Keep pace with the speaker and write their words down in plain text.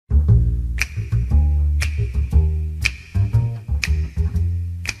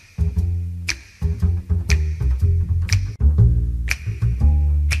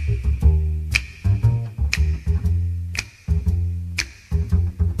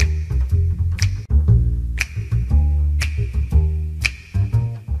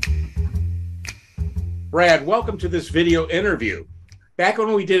Brad, welcome to this video interview. Back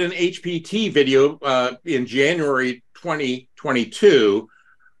when we did an HPT video in January 2022,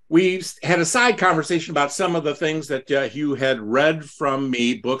 we had a side conversation about some of the things that you had read from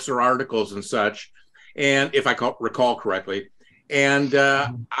me, books or articles and such, and if I recall correctly. And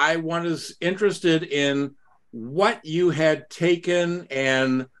I was interested in what you had taken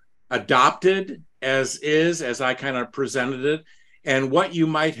and adopted as I kind of presented it, and what you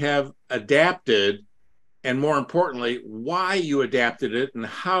might have adapted, and more importantly, why you adapted it and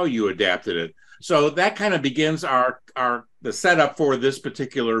how you adapted it. So that kind of begins the setup for this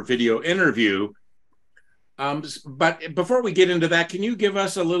particular video interview. But before we get into that, can you give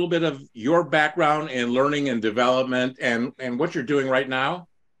us a little bit of your background in learning and development and what you're doing right now?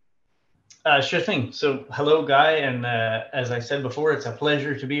 Sure thing. So hello, Guy. And as I said before, it's a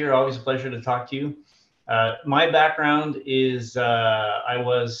pleasure to be here. Always a pleasure to talk to you. My background is I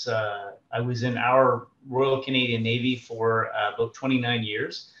was in our Royal Canadian Navy for about 29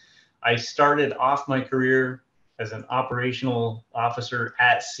 years. I started off my career as an operational officer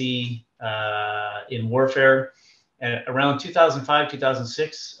at sea in warfare. And around 2005,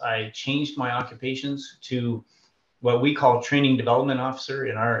 2006, I changed my occupations to what we call training development officer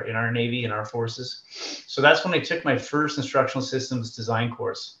in our Navy, in our forces. So that's when I took my first instructional systems design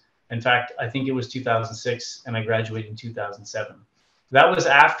course. In fact, I think it was 2006, and I graduated in 2007. That was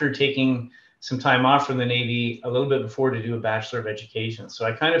after taking some time off from the Navy a little bit before to do a Bachelor of Education. So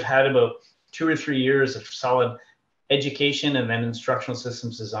I kind of had about 2 or 3 years of solid education and then instructional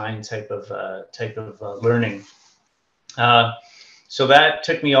systems design type of learning. So that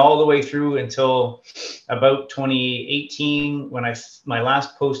took me all the way through until about 2018, when my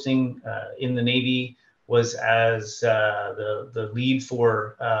last posting in the Navy was as the lead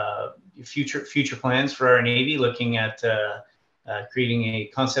for future plans for our Navy, looking at creating a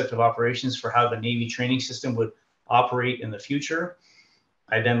concept of operations for how the Navy training system would operate in the future.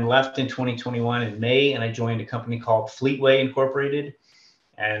 I then left in 2021 in May, and I joined a company called Fleetway Incorporated.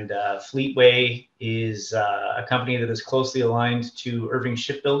 And Fleetway is a company that is closely aligned to Irving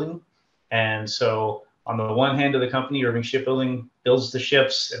Shipbuilding. And so on the one hand of the company, Irving Shipbuilding builds the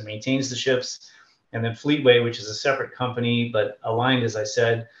ships and maintains the ships. And then Fleetway, which is a separate company, but aligned, as I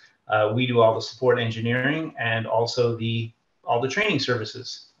said, we do all the support engineering and also all the training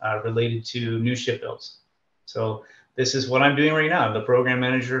services related to new ship builds. So this is what I'm doing right now. I'm the program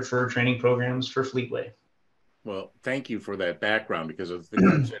manager for training programs for Fleetway. Well, thank you for that background, because I think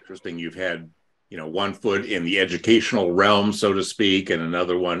that's interesting. You've had, one foot in the educational realm, so to speak, and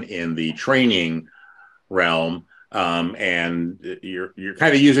another one in the training realm. And you're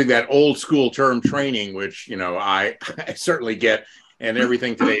kind of using that old school term training, which, I certainly get. And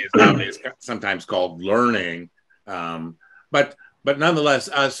everything today is nowadays sometimes called learning. But nonetheless,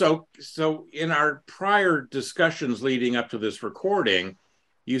 so in our prior discussions leading up to this recording,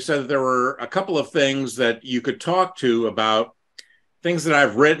 you said that there were a couple of things that you could talk to about things that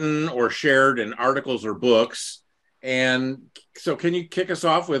I've written or shared in articles or books. And so can you kick us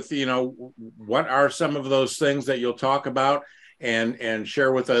off with, what are some of those things that you'll talk about and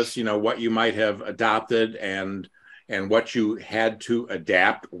share with us, what you might have adopted and what you had to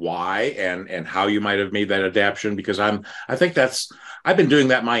adapt, why, and how you might have made that adaptation? Because I've been doing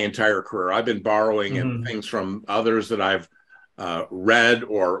that my entire career. I've been borrowing things from others that I've read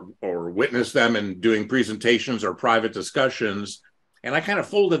or witnessed them and doing presentations or private discussions. And I kind of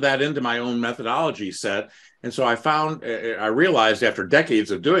folded that into my own methodology set. And so I realized after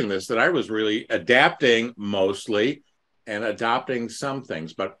decades of doing this that I was really adapting mostly and adopting some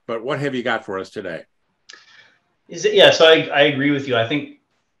things. But what have you got for us today? So I agree with you.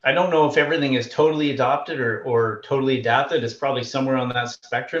 I don't know if everything is totally adopted or totally adapted. It's probably somewhere on that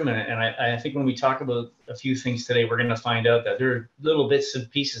spectrum. And I think when we talk about a few things today, we're going to find out that there are little bits and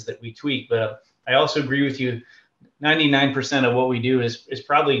pieces that we tweak. But I also agree with you. 99% of what we do is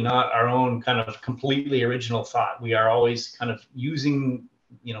probably not our own kind of completely original thought. We are always kind of using,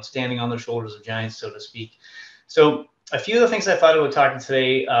 standing on the shoulders of giants, so to speak. So a few of the things I thought about talking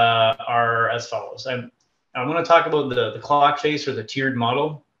today are as follows. I want to talk about the clock face, or the tiered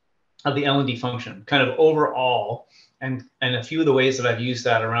model of the L&D function, kind of overall, and a few of the ways that I've used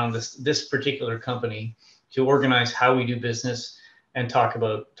that around this particular company to organize how we do business and talk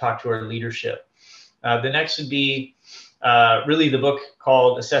to our leadership. The next would be really the book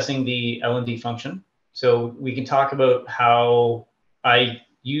called Assessing the L&D Function. So we can talk about how I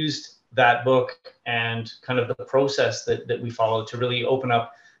used that book and kind of the process that we followed to really open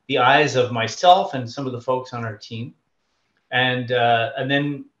up the eyes of myself and some of the folks on our team. And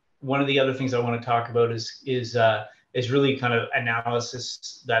then one of the other things I want to talk about is is really kind of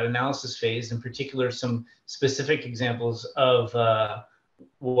analysis, that analysis phase, in particular, some specific examples of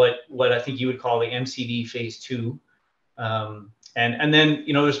what I think you would call the MCD phase 2. And then,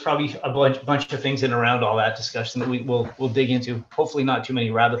 you know, there's probably a bunch of things in around all that discussion that we'll dig into. Hopefully not too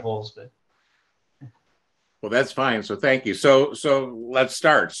many rabbit holes, but. Well, that's fine. So thank you. So let's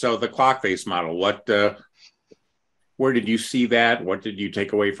start. So the clock face model, where did you see that? What did you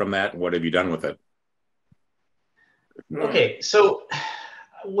take away from that? And what have you done with it? Okay, so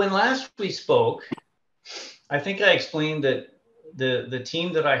when last we spoke, I think I explained that the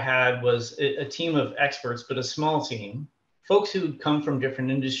team that I had was a team of experts, but a small team, folks who'd come from different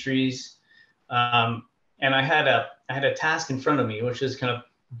industries, and I had a task in front of me, which is kind of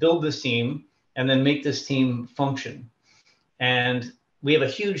build this team and then make this team function. And we have a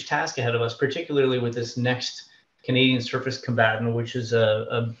huge task ahead of us, particularly with this next Canadian surface combatant, which is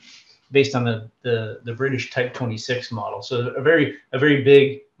based on the British Type 26 model. So a very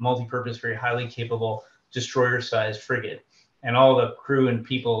big, multi-purpose, very highly capable destroyer-sized frigate, and all the crew and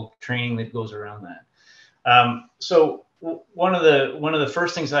people training that goes around that. So one of the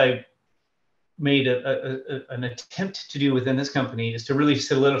first things I made an attempt to do within this company is to really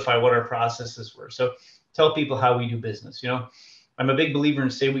solidify what our processes were. So tell people how we do business. You know, I'm a big believer in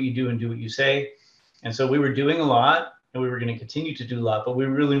say what you do and do what you say. And so we were doing a lot, and we were going to continue to do a lot, but we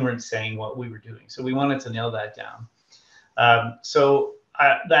really weren't saying what we were doing. So we wanted to nail that down.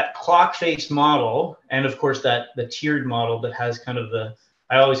 That clock face model, and of course the tiered model that has kind of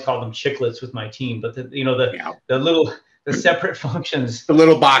I always call them chiclets with my team, but the separate functions, the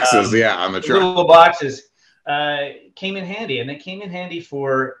little boxes, on the chart. Little boxes came in handy, and it came in handy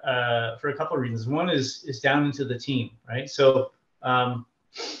for a couple of reasons. One is down into the team, right? So,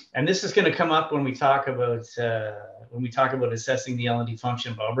 and this is going to come up when we talk about assessing the L&D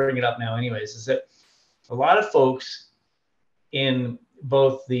function, but I'll bring it up now anyways. Is that a lot of folks in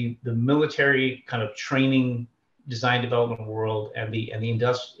both the military kind of training design development world and the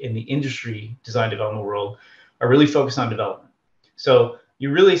industry design development world are really focused on development. So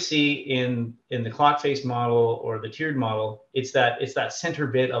you really see in the clock face model or the tiered model, it's that center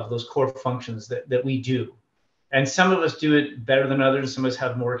bit of those core functions that we do. And some of us do it better than others. Some of us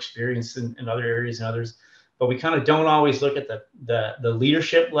have more experience in other areas than others, but we kind of don't always look at the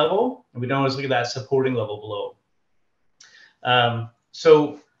leadership level, and we don't always look at that supporting level below.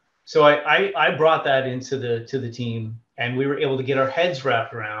 So I brought that to the team, and we were able to get our heads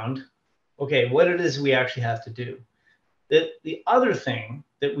wrapped around, okay, what it is we actually have to do. The other thing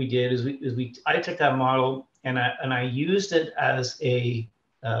that we did is I took that model and I used it as a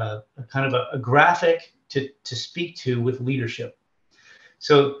kind of a graphic to speak to with leadership.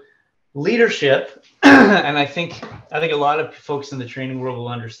 So leadership, and I think a lot of folks in the training world will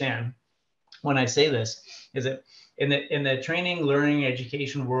understand when I say this, is that in the training, learning,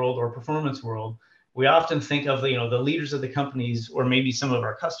 education world or performance world, we often think of the leaders of the companies, or maybe some of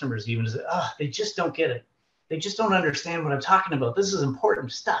our customers even, as they just don't get it. They just don't understand what I'm talking about. This is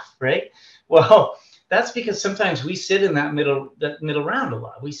important stuff, right? Well, that's because sometimes we sit in that middle round a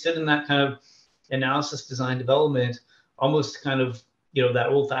lot. We sit in that kind of analysis, design, development, almost kind of that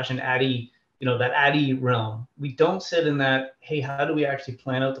old-fashioned ADDIE, that ADDIE realm. We don't sit in that, hey, how do we actually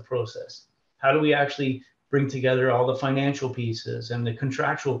plan out the process? How do we actually bring together all the financial pieces and the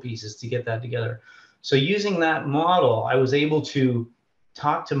contractual pieces to get that together? So using that model, I was able to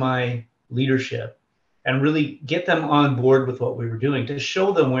talk to my leadership and really get them on board with what we were doing, to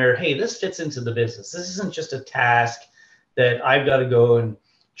show them where, hey, this fits into the business. This isn't just a task that I've got to go and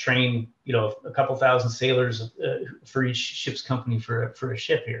train, a couple thousand sailors for each ship's company for a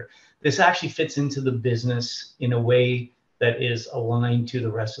ship here. This actually fits into the business in a way that is aligned to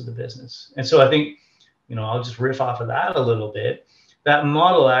the rest of the business. And so I think, I'll just riff off of that a little bit. That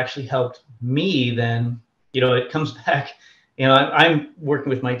model actually helped me then, it comes back, I'm working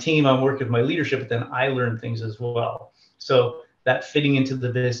with my team, I'm working with my leadership, but then I learn things as well. So that fitting into the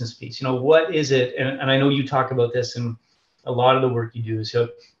business piece, what is it? And I know you talk about this in a lot of the work you do. So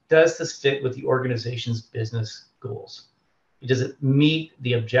does this fit with the organization's business goals? Does it meet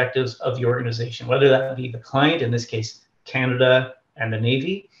the objectives of the organization, whether that be the client, in this case, Canada and the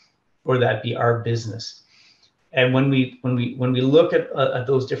Navy, or that be our business? And when we look at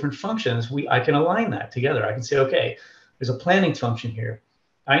those different functions, I can align that together. I can say, okay, there's a planning function here.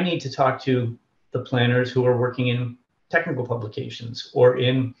 I need to talk to the planners who are working in technical publications, or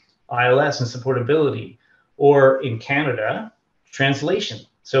in ILS and supportability, or in Canada, translation.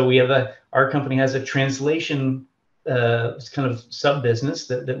 So we have our company has a translation kind of sub business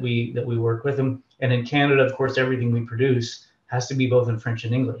that we work with, and in Canada, of course, everything we produce has to be both in French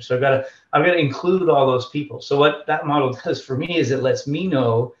and English. So I've got to include all those people. So what that model does for me is it lets me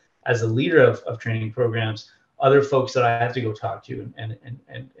know, as a leader of training programs, other folks that I have to go talk to and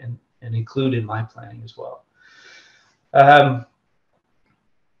include in my planning as well.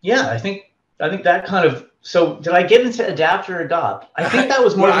 Yeah, I think that kind of. So did I get into adapt or adopt? I think that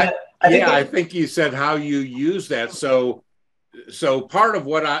was more. Well, I think you said how you use that. So part of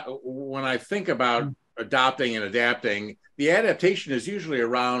when I think about adopting and adapting, the adaptation is usually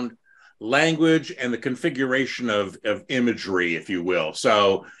around language and the configuration of imagery, if you will.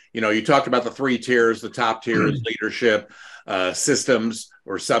 So, you talked about the 3 tiers. The top tier is leadership, systems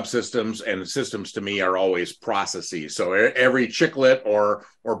or subsystems, and systems to me are always processes. So every chiclet or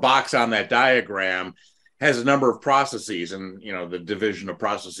box on that diagram has a number of processes, and the division of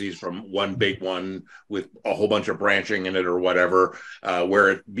processes from one big one with a whole bunch of branching in it or whatever, where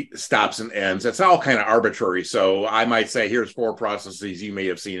it stops and ends. It's all kind of arbitrary. So I might say, here's 4 processes. You may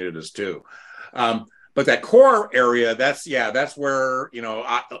have seen it as 2. But that core area, that's where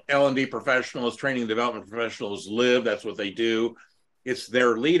L&D professionals, training and development professionals live. That's what they do. It's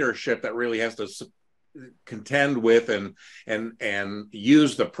their leadership that really has to contend with and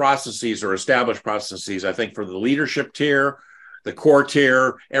use the processes or established processes. I think for the leadership tier, the core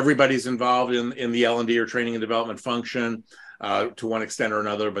tier, everybody's involved in the L&D or training and development function to one extent or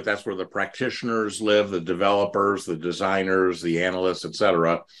another, but that's where the practitioners live, the developers, the designers, the analysts,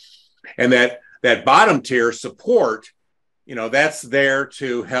 etc. And that bottom tier support, that's there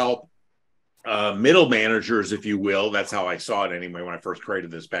to help middle managers, if you will. That's how I saw it anyway when I first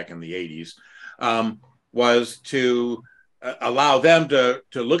created this back in the 80s. Was to allow them to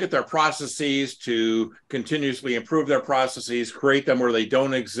look at their processes, to continuously improve their processes, create them where they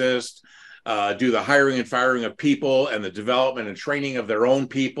don't exist, do the hiring and firing of people and the development and training of their own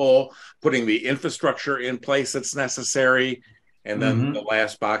people, putting the infrastructure in place that's necessary. And then the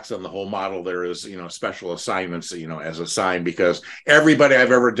last box on the whole model there is, special assignments, as assigned, because everybody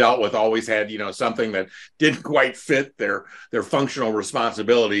I've ever dealt with always had, something that didn't quite fit their functional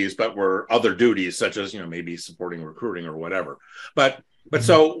responsibilities, but were other duties, such as, maybe supporting recruiting or whatever. But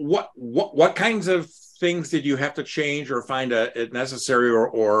so what kinds of things did you have to change or find it necessary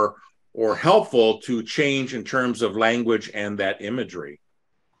or helpful to change in terms of language and that imagery?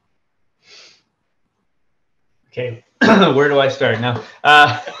 Okay, where do I start now?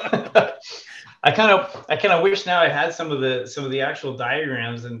 I kind of wish now I had some of the actual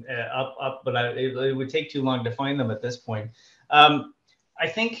diagrams and up, but it would take too long to find them at this point. I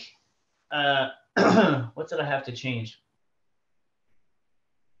think what did I have to change?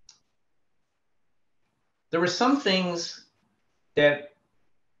 There were some things that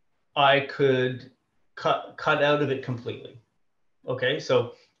I could cut out of it completely. Okay,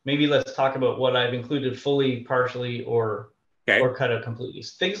 so maybe let's talk about what I've included fully, partially, or cut out completely.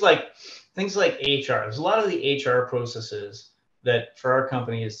 Things like HR. There's a lot of the HR processes that for our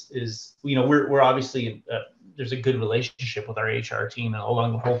company is we're obviously there's a good relationship with our HR team and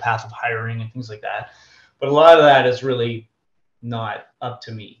along the whole path of hiring and things like that. But a lot of that is really not up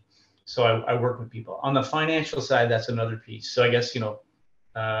to me. So I work with people. On the financial side, that's another piece. So I guess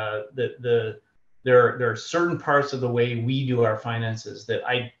there are certain parts of the way we do our finances that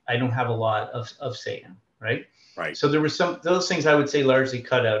I don't have a lot of say in, right? Right. So there were those things I would say largely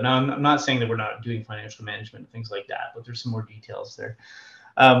cut out. Now I'm not saying that we're not doing financial management and things like that, but there's some more details there.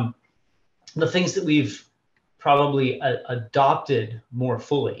 The things that we've probably adopted more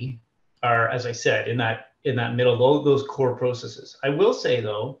fully are, as I said, in that middle, those core processes. I will say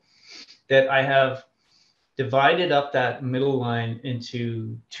though that I have divided up that middle line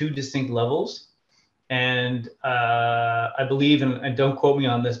into 2 distinct levels. And I believe, and don't quote me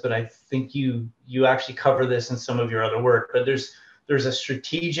on this, but I think you actually cover this in some of your other work, but there's a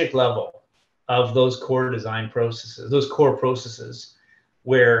strategic level of those core design processes, those core processes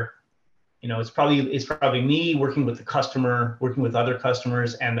where, it's probably me working with the customer, working with other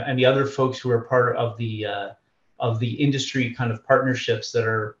customers and the other folks who are part of the industry kind of partnerships that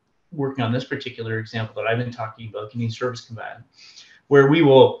are working on this particular example that I've been talking about, Canadian Service Combatant, where we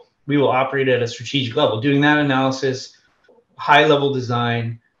will operate at a strategic level, doing that analysis, high level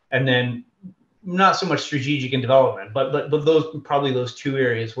design, and then not so much strategic and development, but those 2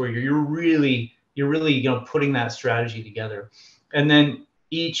 areas where you're really putting that strategy together. And then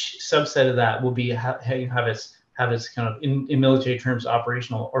each subset of that will be have its kind of in military terms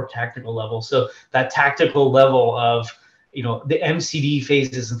operational or tactical level. So that tactical level of the MCD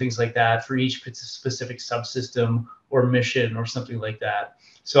phases and things like that for each specific subsystem or mission or something like that.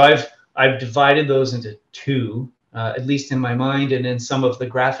 So I've divided those into 2, at least in my mind, and in some of the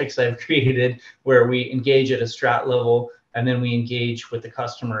graphics I've created where we engage at a strat level and then we engage with the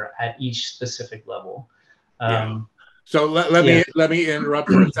customer at each specific level. Yeah. So let Yeah. me interrupt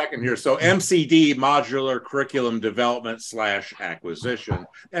for a second here. So MCD, modular curriculum development / acquisition.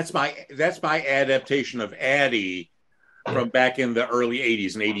 That's my adaptation of ADDIE from back in the early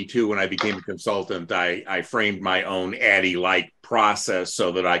 80s. In 82, when I became a consultant, I framed my own ADDIE-like process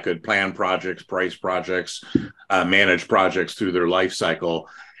so that I could plan projects, price projects, manage projects through their life cycle.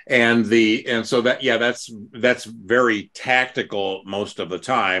 And so that's very tactical most of the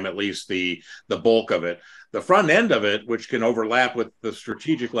time, at least the bulk of it. The front end of it, which can overlap with the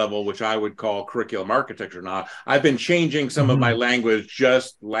strategic level, which I would call curriculum architecture. Now, I've been changing some of my language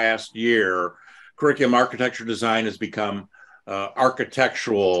just last year. Curriculum architecture design has become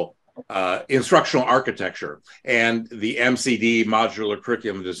architectural, instructional architecture. And the MCD, modular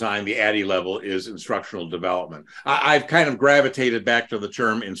curriculum design, the ADDIE level, is instructional development. I've kind of gravitated back to the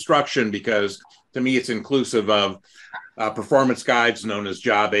term instruction because to me it's inclusive of performance guides known as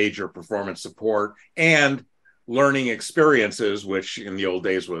job age or performance support, and learning experiences, which in the old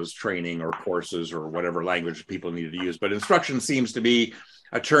days was training or courses or whatever language people needed to use. But instruction seems to be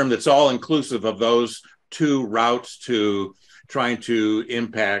a term that's all inclusive of those two routes to trying to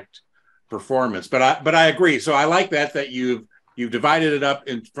impact performance. But I agree. So I like that you've divided it up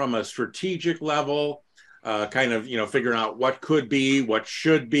from a strategic level, kind of, figuring out what could be, what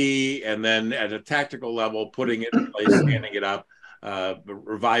should be, and then at a tactical level, putting it in place, standing it up,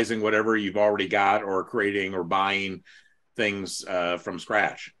 revising whatever you've already got, or creating or buying things from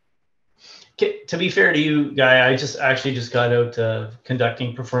scratch. To be fair to you, Guy, I just got out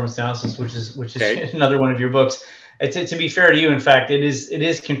conducting performance analysis, which is okay. Another one of your books. To be fair to you, in fact, it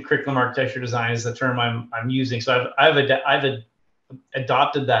is curriculum architecture design is the term I'm using. So I've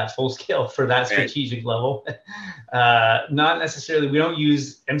adopted that full scale for that strategic level. Not necessarily, we don't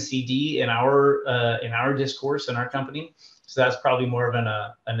use MCD in our discourse in our company. So that's probably more of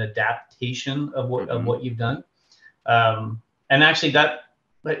an adaptation of what you've done. And actually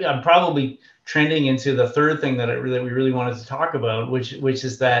I'm probably trending into the third thing that we really wanted to talk about, which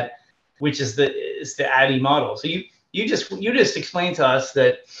is the ADDIE model. So you just explained to us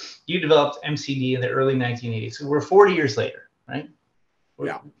that you developed MCD in the early 1980s. So we're 40 years later, right?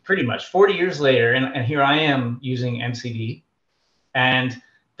 Yeah, pretty much 40 years later, and here I am using MCD. And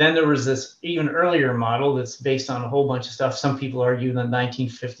then there was this even earlier model that's based on a whole bunch of stuff. Some people argue the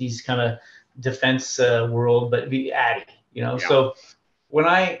 1950s kind of defense world, but the ADDIE, Yeah. So what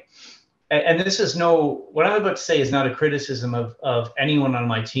I'm about to say is not a criticism of anyone on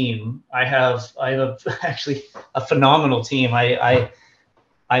my team. I have actually a phenomenal team.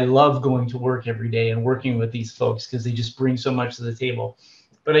 I love going to work every day and working with these folks because they just bring so much to the table.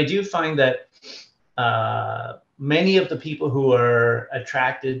 But I do find that many of the people who are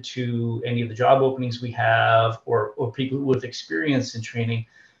attracted to any of the job openings we have, or people with experience in training,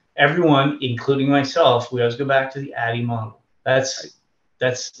 everyone, including myself, we always go back to the ADDIE model. It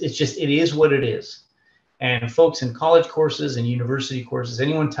is what it is. And folks in college courses and university courses,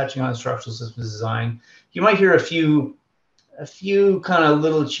 anyone touching on instructional systems design, you might hear a few kind of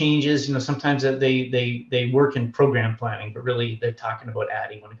little changes. Sometimes that they work in program planning, but really they're talking about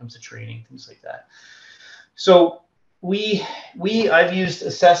ADDIE when it comes to training, things like that. So I've used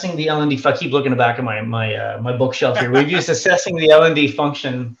assessing the L&D. If I keep looking back at my bookshelf here, we've used assessing the L&D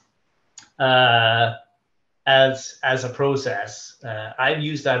function as a process.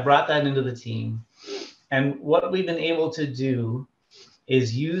 I brought that into the team, and what we've been able to do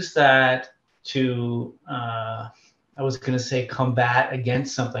is use that to I was going to say combat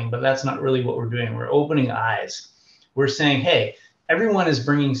against something, but that's not really what we're doing. We're opening eyes. We're saying, hey, everyone is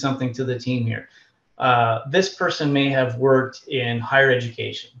bringing something to the team here. This person may have worked in higher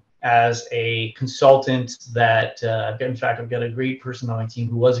education as a consultant that, in fact, I've got a great person on my team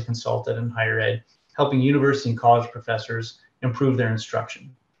who was a consultant in higher ed, helping university and college professors improve their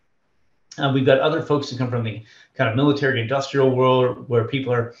instruction. We've got other folks who come from the kind of military industrial world where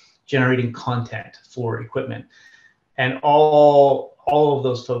people are generating content for equipment, and all of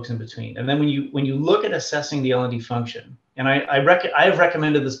those folks in between. And then when you look at assessing the L&D function, and I've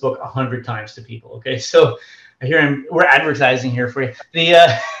recommended this book 100 times to people. Okay, so we're advertising here for you.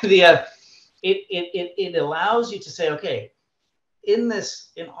 It allows you to say, okay, in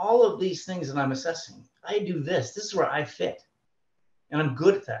all of these things that I'm assessing, I do this. This is where I fit, and I'm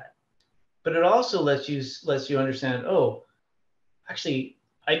good at that. But it also lets you understand, oh, actually,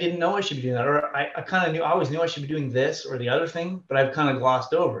 I didn't know I should be doing that, or I always knew I should be doing this or the other thing, but I've kind of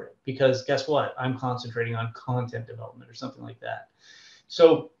glossed over it because guess what? I'm concentrating on content development or something like that.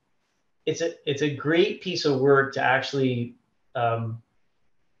 So it's a great piece of work to actually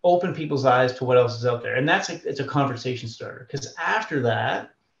open people's eyes to what else is out there. And it's a conversation starter, because after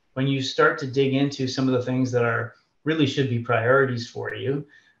that, when you start to dig into some of the things that are really should be priorities for you,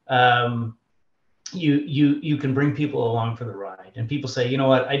 you can bring people along for the ride, and people say, you know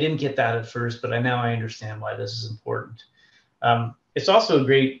what, I didn't get that at first, but now I understand why this is important. It's also a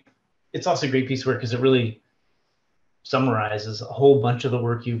great piece of work, because it really summarizes a whole bunch of the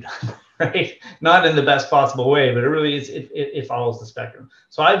work you've done, right? Not in the best possible way, but it really is. It follows the spectrum.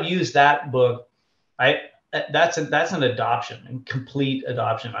 So I've used that book. That's an adoption, and complete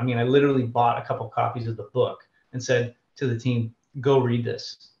adoption. I mean, I literally bought a couple copies of the book and said to the team, go read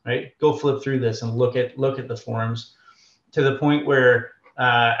this, right? Go flip through this and look at the forums, to the point where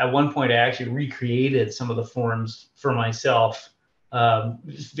at one point I actually recreated some of the forums for myself.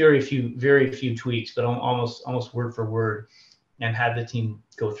 Very few tweaks, but almost word for word, and had the team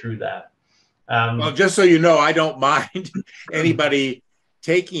go through that. Well, just so you know, I don't mind anybody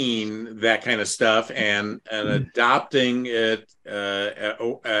taking that kind of stuff and adopting it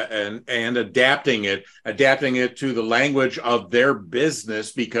and adapting it to the language of their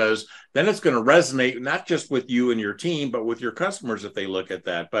business, because then it's going to resonate not just with you and your team, but with your customers if they look at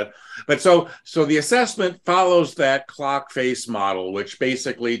that. But so the assessment follows that clock face model, which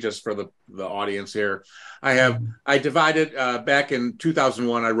basically, just for the audience here, I divided back in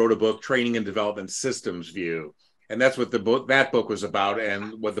 2001. I wrote a book, Training and Development Systems View. And that's what that book was about.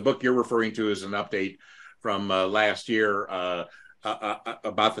 And what the book you're referring to is an update from last year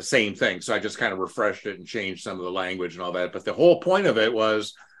about the same thing. So I just kind of refreshed it and changed some of the language and all that. But the whole point of it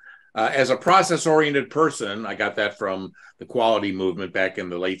was, as a process-oriented person, I got that from the quality movement back in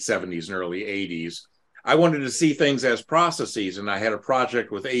the late 70s and early 80s. I wanted to see things as processes. And I had a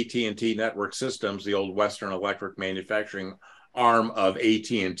project with AT&T Network Systems, the old Western Electric manufacturing arm of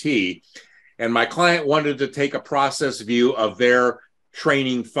AT&T. And my client wanted to take a process view of their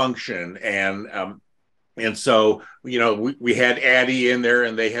training function. And so, we had Addie in there,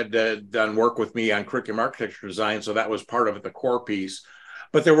 and they had done work with me on curriculum architecture design. So that was part of it, the core piece.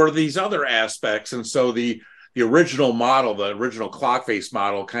 But there were these other aspects. And so the original model, the original clock face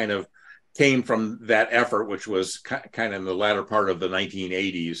model, kind of came from that effort, which was kind of in the latter part of the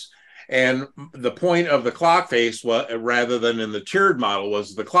 1980s. And the point of the clock face, rather than in the tiered model,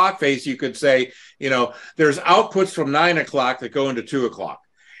 was the clock face. You could say, there's outputs from 9 o'clock that go into 2 o'clock.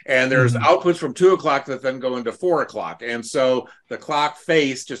 And there's outputs from 2 o'clock that then go into 4 o'clock. And so the clock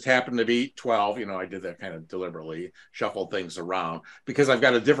face just happened to be 12. I did that kind of deliberately, shuffled things around, because I've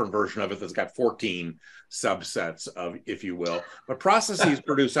got a different version of it that's got 14 subsets of, if you will. But processes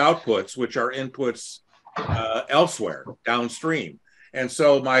produce outputs, which are inputs elsewhere, downstream. And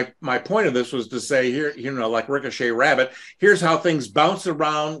so my point of this was to say, here, like Ricochet Rabbit, here's how things bounce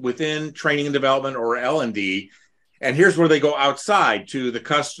around within training and development, or L&D. And here's where they go outside to the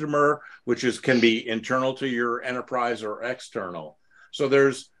customer, which can be internal to your enterprise or external.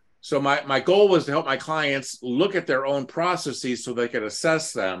 So my goal was to help my clients look at their own processes so they could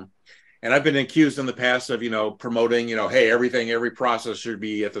assess them. And I've been accused in the past of, promoting, hey, every process should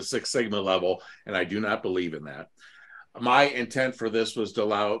be at the Six Sigma level. And I do not believe in that. My intent for this was to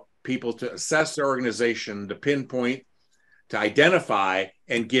allow people to assess their organization, to pinpoint, to identify,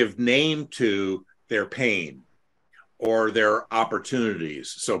 and give name to their pain or their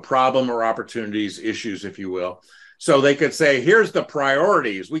opportunities. So problem or opportunities, issues, if you will. So they could say, here's the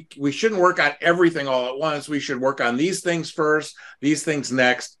priorities. We shouldn't work on everything all at once. We should work on these things first, these things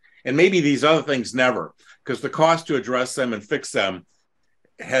next, and maybe these other things never, because the cost to address them and fix them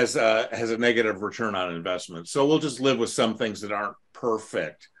has a negative return on investment. So we'll just live with some things that aren't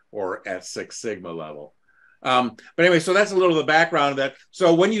perfect or at Six Sigma level. But anyway, so that's a little of the background of that.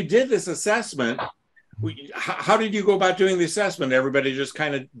 So when you did this assessment, how did you go about doing the assessment? Everybody just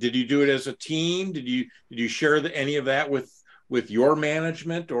did you do it as a team? Did you share any of that with your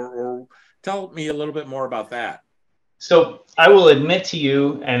management, or tell me a little bit more about that? So I will admit to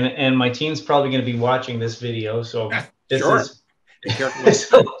you, and my team's probably going to be watching this video. So this sure. is be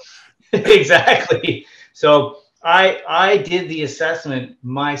careful. Exactly. So I did the assessment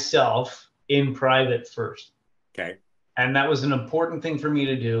myself in private first. Okay. And that was an important thing for me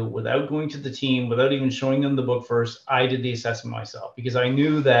to do without going to the team, without even showing them the book first. I did the assessment myself, because I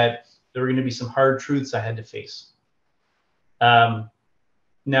knew that there were going to be some hard truths I had to face.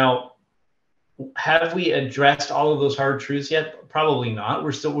 Now, have we addressed all of those hard truths yet? Probably not.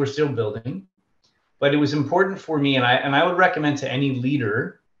 We're still building. But it was important for me, and I would recommend to any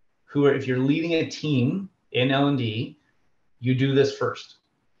leader if you're leading a team in L&D, you do this first.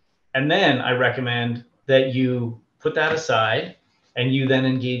 And then I recommend that you put that aside and you then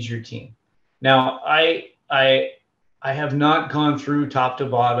engage your team. Now, I I have not gone through top to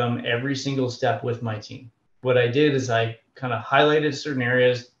bottom every single step with my team. What I did is I kind of highlighted certain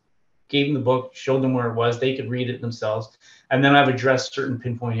areas, gave them the book, showed them where it was. They could read it themselves. And then I've addressed certain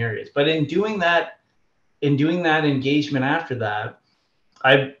pinpoint areas. But in doing that engagement after that,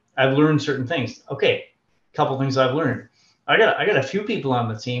 I've learned certain things. Okay, a couple things I've learned. I got a few people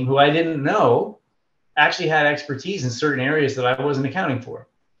on the team who I didn't know actually had expertise in certain areas that I wasn't accounting for.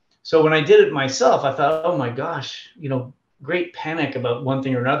 So when I did it myself, I thought, oh my gosh, great panic about one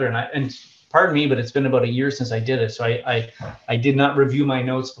thing or another. And pardon me, but it's been about a year since I did it. So I did not review my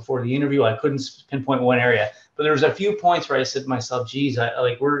notes before the interview. I couldn't pinpoint one area, but there was a few points where I said to myself, geez, I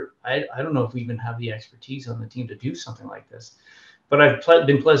don't know if we even have the expertise on the team to do something like this. But I've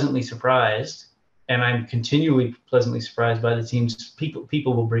been pleasantly surprised, and I'm continually pleasantly surprised by the teams.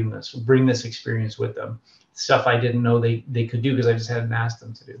 People will bring this experience with them. Stuff I didn't know they could do because I just hadn't asked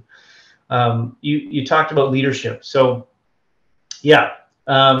them to do. You talked about leadership. So yeah,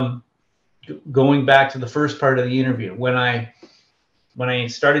 going back to the first part of the interview, when I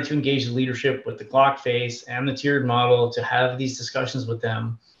started to engage the leadership with the clock face and the tiered model to have these discussions with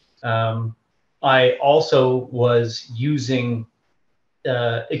them, I also was using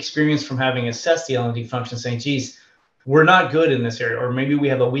experience from having assessed the L&D function, saying, geez, we're not good in this area, or maybe we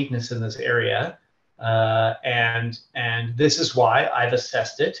have a weakness in this area. And this is why I've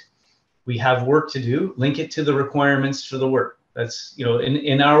assessed it. We have work to do. Link it to the requirements for the work. That's,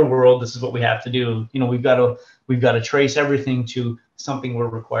 in our world, this is what we have to do. We've got to trace everything to something we're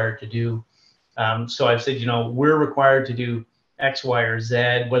required to do. So I've said, we're required to do X, Y, or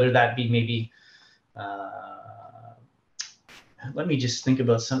Z, whether that be maybe, let me just think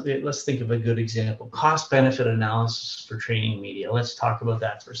about something. Let's think of a good example. Cost benefit analysis for training media. Let's talk about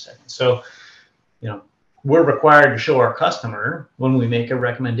that for a second. So, we're required to show our customer when we make a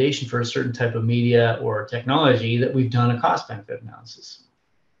recommendation for a certain type of media or technology that we've done a cost benefit analysis.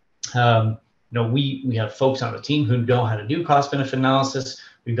 We have folks on the team who know how to do cost benefit analysis.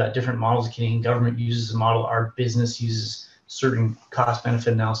 We've got different models. The Canadian government uses a model. Our business uses certain cost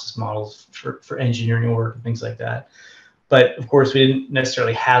benefit analysis models for engineering work and things like that. But of course, we didn't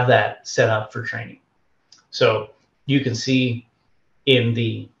necessarily have that set up for training. So you can see in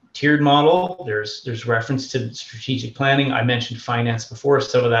the tiered model, there's reference to strategic planning. I mentioned finance before.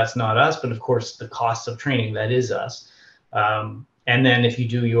 Some of that's not us, but of course, the cost of training, that is us. And then if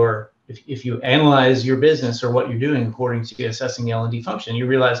you analyze your business or what you're doing according to assessing the L&D function, you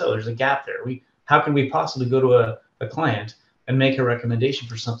realize, oh, there's a gap there. How can we possibly go to a client and make a recommendation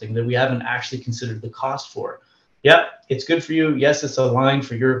for something that we haven't actually considered the cost for? Yeah, it's good for you. Yes, it's aligned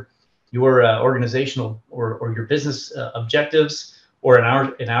for your organizational or your business objectives, or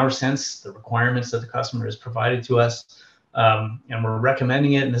in our sense, the requirements that the customer has provided to us, and we're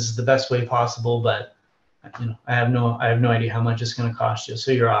recommending it, and this is the best way possible. But I have no idea how much it's going to cost you,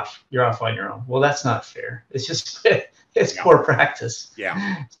 so you're off on your own. Well, that's not fair. It's just it's poor practice.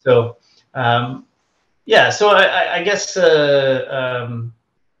 Yeah. So yeah. So I guess.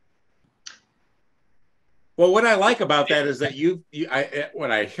 Well, what I like about that is that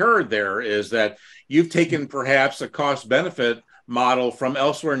what I heard there is that you've taken perhaps a cost benefit model from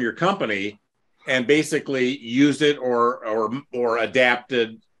elsewhere in your company and basically used it or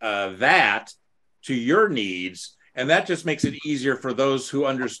adapted that to your needs. And that just makes it easier for those who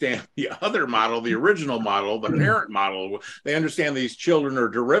understand the other model, the original model, the parent model. They understand these children are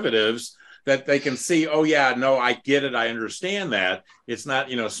derivatives, that they can see, oh yeah, no, I get it, I understand that. It's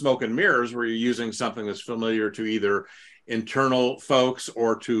not, smoke and mirrors where you're using something that's familiar to either internal folks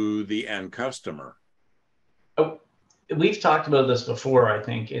or to the end customer. Oh, we've talked about this before, I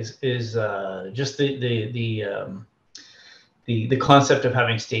think, is just the concept of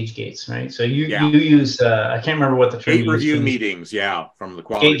having stage gates, right? So you use, I can't remember what the term gate review meetings, from the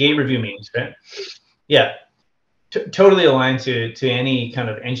quality. Gate review meetings, right? Yeah. Totally aligned to any kind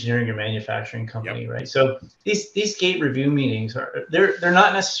of engineering or manufacturing company, right? So these gate review meetings they're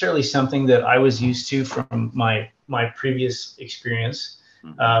not necessarily something that I was used to from my previous experience.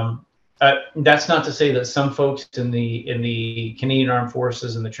 Mm-hmm. That's not to say that some folks in the Canadian Armed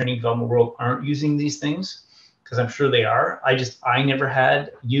Forces and the training development world aren't using these things, because I'm sure they are. I never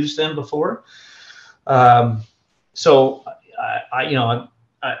had used them before. So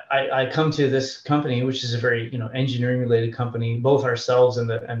I come to this company, which is a very engineering related company, both ourselves and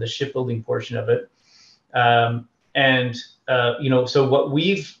the shipbuilding portion of it, so what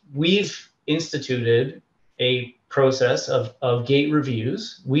we've instituted a process of gate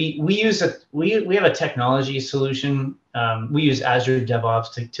reviews. We have a technology solution. We use Azure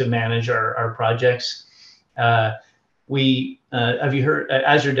DevOps to manage our projects. Have you heard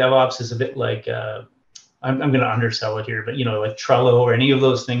Azure DevOps is a bit like I'm going to undersell it here, but you know, like Trello or any of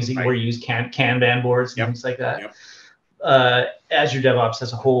those things that Right. where you use Kanban boards and Yep. things like that. Yep. Azure DevOps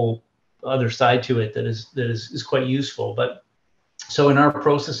has a whole other side to it that is quite useful. But so in our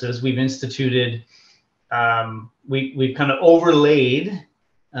processes, we've instituted, we've kind of overlaid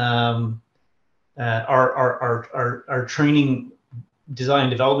our training design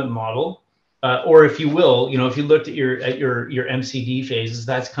development model, or if you will, you know, if you looked at your MCD phases,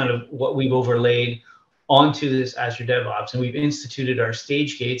 that's kind of what we've overlaid onto this Azure DevOps, and we've instituted our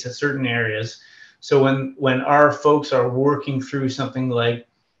stage gates at certain areas. So when our folks are working through something like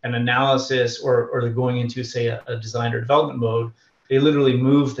an analysis, or they're going into, say, a design or development mode, they literally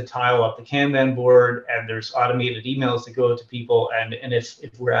move the tile up the Kanban board, and there's automated emails that go out to people. And if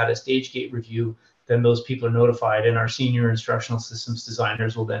we're at a stage gate review, then those people are notified, and our senior instructional systems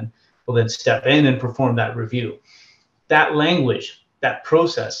designers will then step in and perform that review. That language, that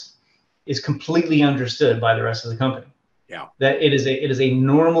process, is completely understood by the rest of the company. Yeah. That it is a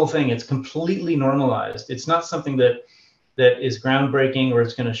normal thing. It's completely normalized. It's not something that is groundbreaking or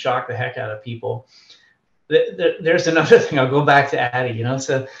it's going to shock the heck out of people. There's another thing. I'll go back to Addy. You know,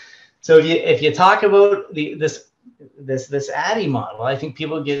 so if you talk about this Addy model, I think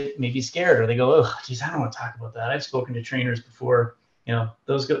people get maybe scared, or they go, oh, geez, I don't want to talk about that. I've spoken to trainers before. You know,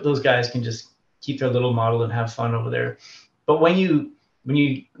 those guys can just keep their little model and have fun over there. But when you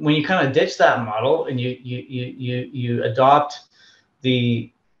kind of ditch that model and you adopt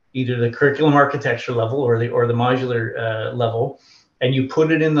either the curriculum architecture level or the modular level, and you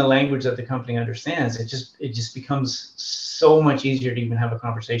put it in the language that the company understands, it just becomes so much easier to even have a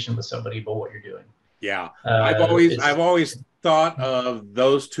conversation with somebody about what you're doing. Yeah, I've always thought of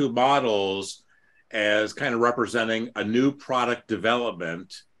those two models as kind of representing a new product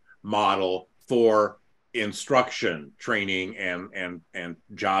development model for instruction, training, and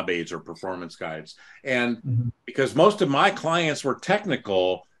job aids or performance guides. And because most of my clients were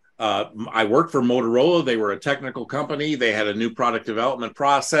technical, I worked for Motorola. They were a technical company. They had a new product development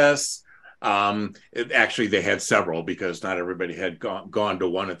process. Actually, they had several, because not everybody had gone to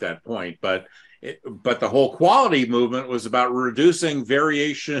one at that point. But the whole quality movement was about reducing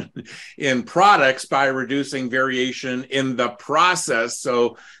variation in products by reducing variation in the process.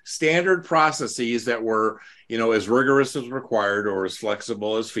 So standard processes that were, you know, as rigorous as required, or as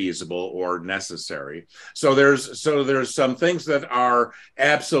flexible as feasible or necessary. So there's some things that are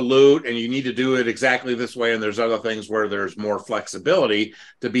absolute and you need to do it exactly this way, and there's other things where there's more flexibility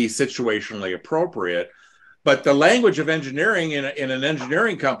to be situationally appropriate. But the language of engineering in an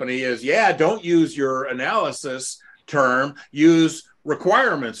engineering company is, yeah, don't use your analysis term, use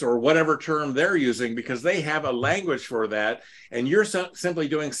requirements or whatever term they're using, because they have a language for that. And you're simply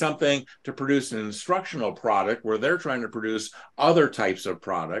doing something to produce an instructional product where they're trying to produce other types of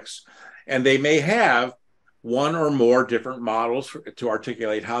products. And they may have one or more different models to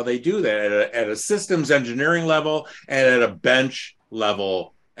articulate how they do that at a systems engineering level and at a bench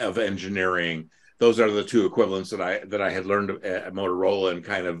level of engineering. Those are the two equivalents that I had learned at Motorola, and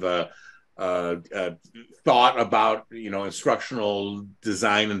kind of thought about, you know, instructional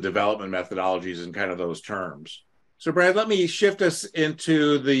design and development methodologies in kind of those terms. So, Brad, let me shift us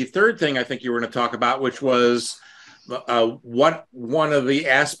into the third thing I think you were going to talk about, which was what one of the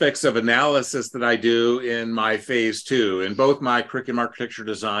aspects of analysis that I do in my phase 2, in both my curriculum architecture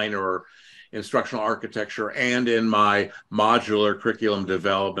design or instructional architecture and in my modular curriculum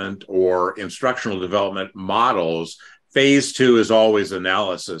development or instructional development models. Phase 2 is always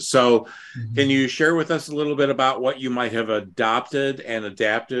analysis. So can you share with us a little bit about what you might have adopted and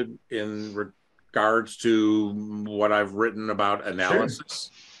adapted in regards to what I've written about analysis?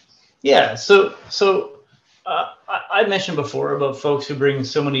 Sure. Yeah. So I mentioned before about folks who bring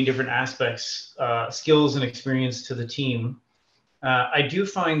so many different aspects, skills and experience to the team. I do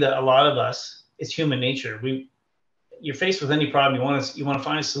find that a lot of us, it's human nature. You're faced with any problem, you want to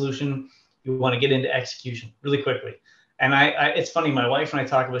find a solution, you want to get into execution really quickly. And it's funny, my wife and I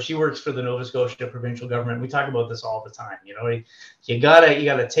talk about, she works for the Nova Scotia provincial government. We talk about this all the time. You know, you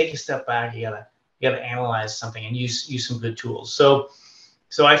gotta take a step back. You gotta analyze something and use some good tools. So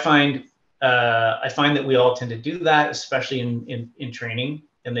I find that we all tend to do that, especially in training,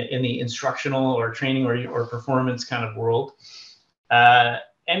 in the instructional or training or performance kind of world.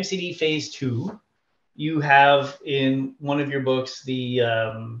 MCD phase 2, you have in one of your books the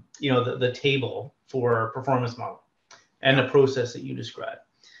table for performance model and the process that you describe.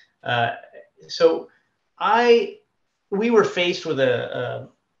 So we were faced with a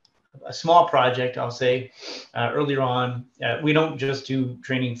small project, I'll say, earlier on. We don't just do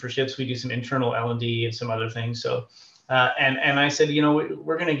training for ships, we do some internal L&D and some other things. So And I said, you know,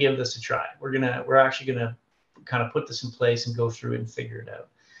 we're going to give this a try. We're actually going to kind of put this in place and go through it and figure it out.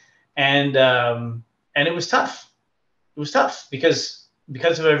 And it was tough. It was tough because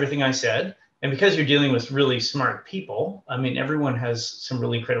of everything I said, and because you're dealing with really smart people. I mean, everyone has some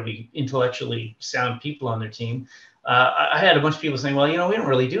really incredibly intellectually sound people on their team. I had a bunch of people saying, well, you know, we don't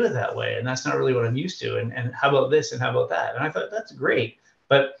really do it that way, and that's not really what I'm used to. And how about this, and how about that? And I thought, that's great,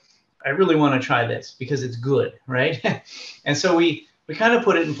 but I really want to try this because it's good, right? And so we kind of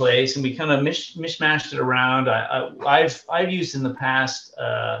put it in place, and we kind of mishmashed it around. I've used in the past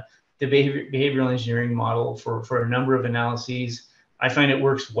the behavioral engineering model for a number of analyses. I find it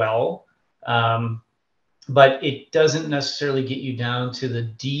works well, but it doesn't necessarily get you down to the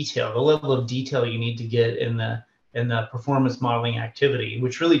detail, the level of detail you need to get in the performance modeling activity,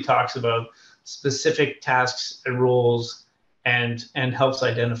 which really talks about specific tasks and roles and helps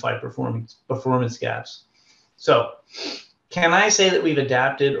identify performance gaps. So can I say that we've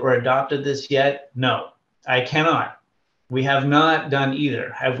adapted or adopted this yet? No, I cannot. We have not done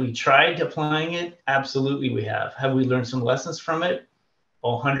either. Have we tried applying it? Absolutely we have. Have we learned some lessons from it?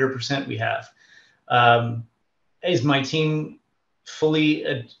 100% we have. Is my team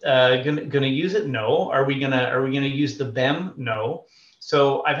fully gonna use it? No. Are we gonna use the BEM? No.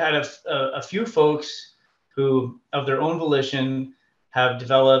 So I've had a few folks who, of their own volition, have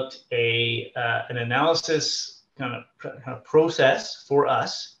developed an analysis kind of process for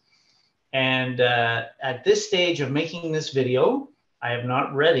us. And at this stage of making this video, I have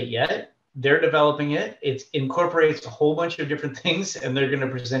not read it yet. They're developing it. It incorporates a whole bunch of different things, and they're going to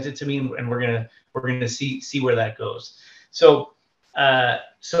present it to me, and we're going to see where that goes. So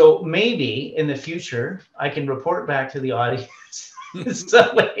so maybe in the future I can report back to the audience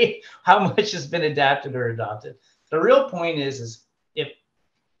somebody how much has been adapted or adopted. The real point is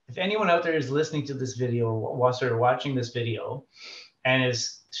if anyone out there is listening to this video or watching this video and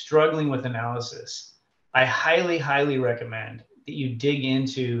is struggling with analysis, I highly recommend that you dig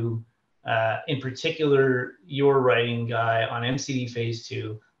into, in particular, your writing guy on MCD Phase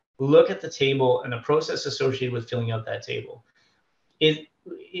 2. Look at the table and the process associated with filling out that table.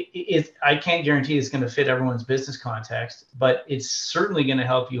 I can't guarantee it's going to fit everyone's business context, but it's certainly going to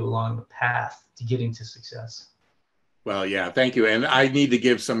help you along the path to getting to success. Well, yeah, thank you. And I need to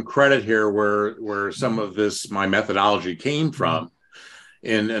give some credit here where some of my methodology came from.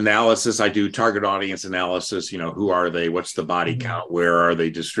 In analysis, I do target audience analysis. You know, who are they? What's the body count? Where are they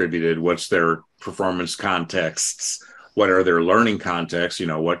distributed? What's their performance contexts? What are their learning contexts? You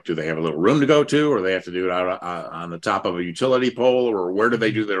know, what do they have a little room to go to, or they have to do it out on the top of a utility pole, or where do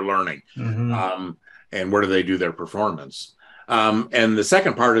they do their learning? And where do they do their performance? And the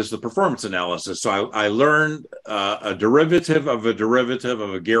second part is the performance analysis. So I learned a derivative of a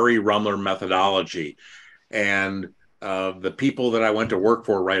Gary Rumler methodology. And the people that I went to work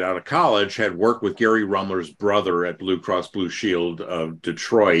for right out of college had worked with Gary Rumler's brother at Blue Cross Blue Shield of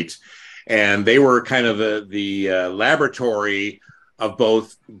Detroit. And they were kind of the laboratory of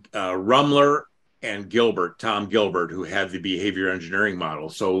both Rumler and Tom Gilbert, who had the behavior engineering model.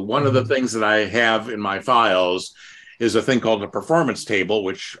 So one of the things that I have in my files is a thing called a performance table,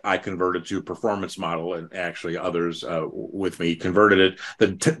 which I converted to performance model, and actually others with me converted it,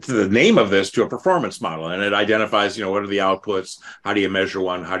 the name of this to a performance model. And it identifies, you know, what are the outputs? How do you measure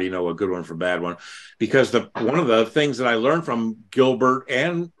one? How do you know a good one from a bad one? Because one of the things that I learned from Gilbert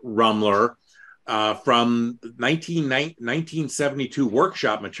and Rumler from 1972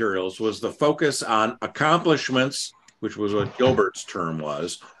 workshop materials was the focus on accomplishments, which was what Gilbert's term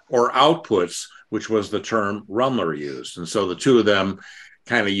was, or outputs, which was the term Rumler used. And so the two of them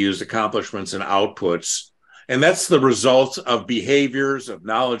kind of used accomplishments and outputs. And that's the results of behaviors, of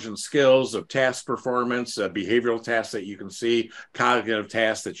knowledge and skills, of task performance, behavioral tasks that you can see, cognitive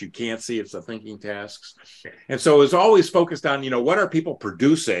tasks that you can't see. It's the thinking tasks. And so it's always focused on, you know, what are people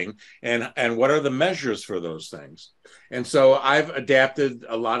producing and what are the measures for those things? And so I've adapted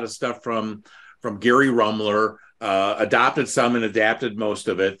a lot of stuff from Gary Rumler, adopted some and adapted most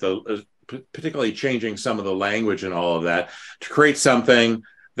of it, particularly changing some of the language and all of that to create something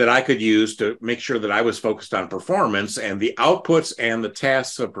that I could use to make sure that I was focused on performance and the outputs and the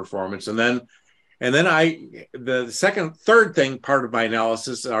tasks of performance. And then the third thing, part of my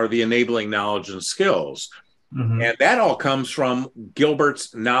analysis are the enabling knowledge and skills. And that all comes from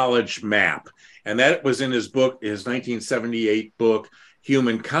Gilbert's knowledge map. And that was in his book, his 1978 book,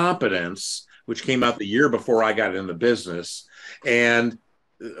 Human Competence, which came out the year before I got in the business.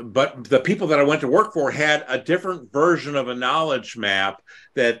 But the people that I went to work for had a different version of a knowledge map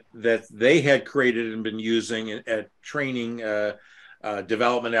that they had created and been using at training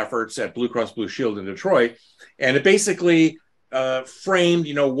development efforts at Blue Cross Blue Shield in Detroit. And it basically framed,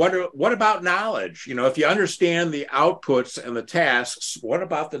 what about knowledge? If you understand the outputs and the tasks, what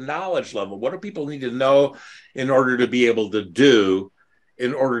about the knowledge level? What do people need to know in order to be able to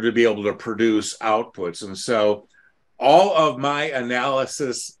produce outputs? And so all of my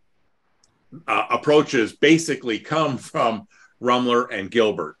analysis approaches basically come from Rumler and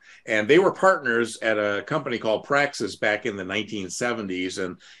Gilbert. And they were partners at a company called Praxis back in the 1970s.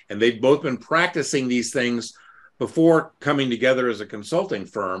 And they'd both been practicing these things before coming together as a consulting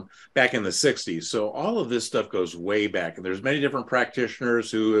firm back in the 60s. So all of this stuff goes way back. And there's many different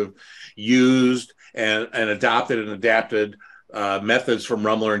practitioners who have used and adopted and adapted methods from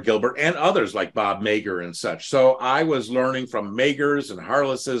Rumler and Gilbert and others like Bob Mager and such. So I was learning from Magers and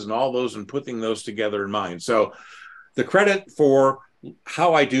Harlesses and all those and putting those together in mind. So the credit for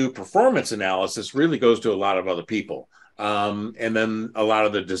how I do performance analysis really goes to a lot of other people. And then a lot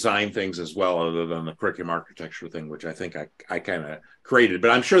of the design things as well, other than the curriculum architecture thing, which I think I kind of created.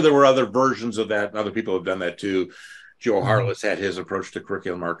 But I'm sure there were other versions of that, and other people have done that too. Joe Harless had his approach to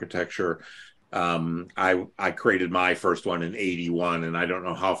curriculum architecture. I created my first one in 81, and I don't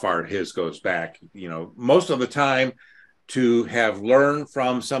know how far his goes back. Most of the time, to have learned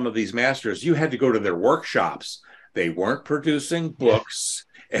from some of these masters, you had to go to their workshops. They weren't producing books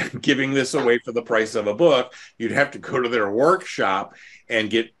and giving this away for the price of a book. You'd have to go to their workshop and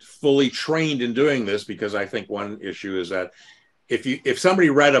get fully trained in doing this, because I think one issue is that if somebody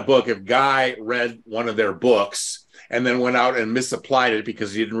read a book, if Guy read one of their books and then went out and misapplied it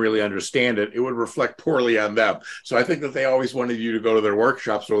because he didn't really understand it, it would reflect poorly on them. So I think that they always wanted you to go to their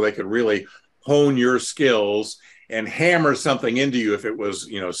workshops where they could really hone your skills and hammer something into you if it was,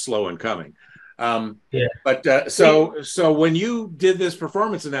 slow in coming. But so when you did this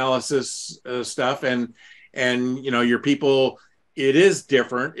performance analysis stuff and your people, it is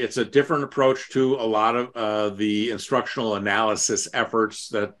different. It's a different approach to a lot of the instructional analysis efforts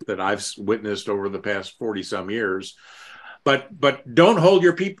that I've witnessed over the past 40 some years. But don't hold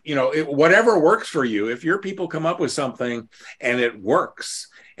your people, whatever works for you. If your people come up with something and it works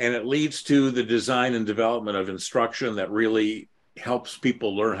and it leads to the design and development of instruction that really helps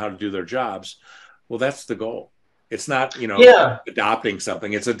people learn how to do their jobs, well, that's the goal. It's not, adopting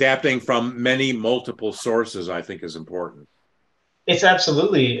something. It's adapting from multiple sources, I think, is important. It's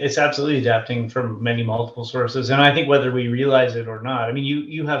absolutely adapting from many multiple sources. And I think whether we realize it or not, I mean,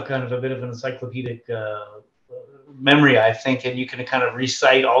 you have kind of a bit of an encyclopedic memory, I think, and you can kind of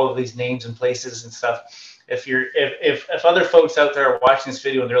recite all of these names and places and stuff. If other folks out there are watching this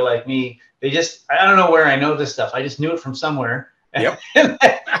video and they're like me, I don't know where I know this stuff. I just knew it from somewhere. Yep.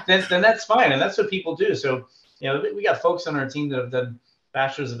 then that's fine. And that's what people do. So, we got folks on our team that have done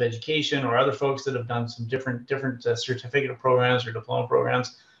bachelor's of education, or other folks that have done some different certificate programs or diploma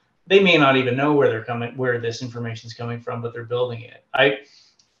programs. They may not even know where this information is coming from, but they're building it.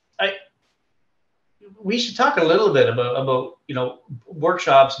 We should talk a little bit about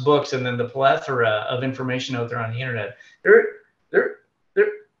workshops, books, and then the plethora of information out there on the internet.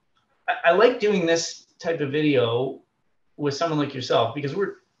 I like doing this type of video with someone like yourself, because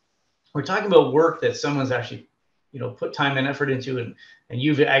we're talking about work that someone's actually put time and effort into, and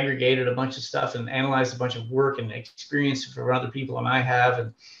you've aggregated a bunch of stuff and analyzed a bunch of work and experience from other people, and I have,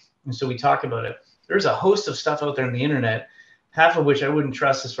 and so we talk about it. There's a host of stuff out there on the internet, half of which I wouldn't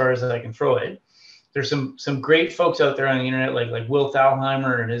trust as far as I can throw it. There's some great folks out there on the internet, like Will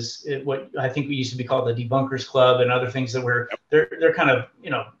Thalheimer and what I think we used to be called the Debunkers Club, and other things that they're kind of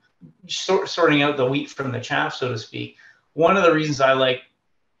sorting out the wheat from the chaff, so to speak. One of the reasons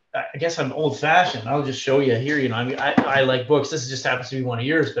I guess I'm old fashioned. I'll just show you here. I like books. This just happens to be one of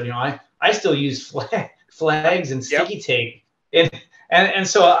yours, but I still use flags and sticky tape, and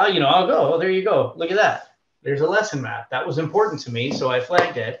so I'll go. Oh, there you go. Look at that. There's a lesson map. That was important to me, so I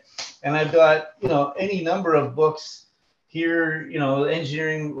flagged it. And I've got any number of books here.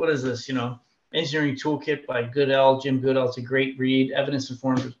 Engineering. What is this? Engineering Toolkit by Jim Goodell. It's a great read. Evidence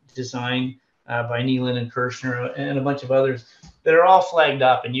Informed Design by Nealon and Kirshner, and a bunch of others that are all flagged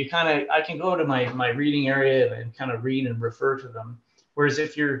up. And I can go to my reading area and kind of read and refer to them. Whereas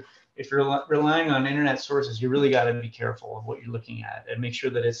if you're relying on internet sources, you really got to be careful of what you're looking at and make sure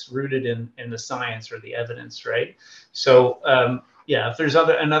that it's rooted in the science or the evidence, right? So if there's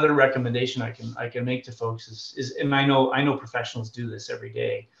another recommendation I can make to folks is and I know professionals do this every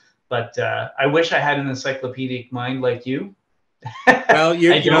day, but I wish I had an encyclopedic mind like you. Well,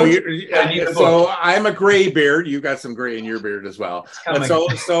 so I'm a gray beard. You got some gray in your beard as well. And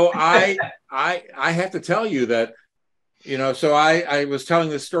so I have to tell you that, so I was telling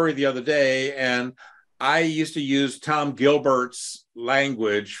this story the other day, and I used to use Tom Gilbert's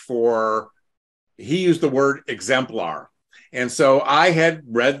language for, he used the word exemplar. And so I had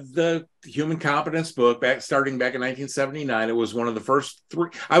read the Human Competence book starting back in 1979. It was one of the first three.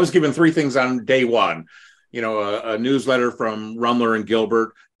 I was given three things on day one. A newsletter from Rumler and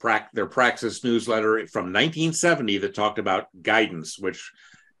Gilbert, their Praxis newsletter from 1970 that talked about guidance, which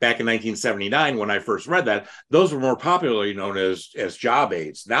back in 1979, when I first read that, those were more popularly known as job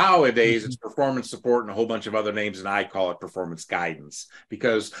aids. Nowadays, it's performance support and a whole bunch of other names, and I call it performance guidance,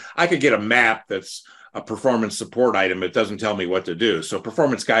 because I could get a map that's a performance support item. It doesn't tell me what to do. So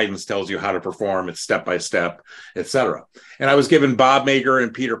performance guidance tells you how to perform. It's step by step, etc. And I was given Bob Mager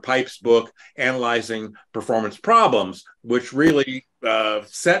and Peter Pipe's book, Analyzing Performance Problems, which really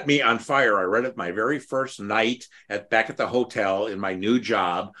set me on fire. I read it my very first night back at the hotel in my new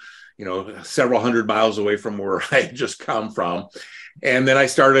job, several hundred miles away from where I had just come from. And then I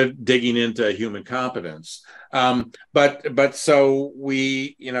started digging into human competence.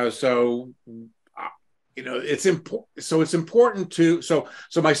 It's important. So it's important to, so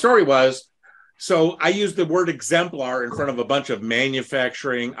my story was, so I used the word exemplar in front of a bunch of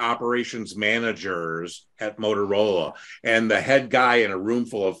manufacturing operations managers at Motorola. And the head guy in a room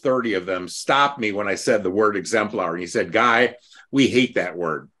full of 30 of them stopped me when I said the word exemplar. And he said, "Guy, we hate that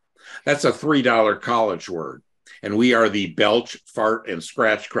word. That's a $3 college word. And we are the belch, fart, and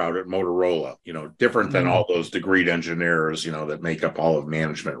scratch crowd at Motorola, different than all those degreed engineers, that make up all of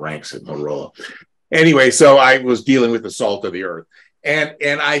management ranks at Motorola." Anyway, so I was dealing with the salt of the earth. And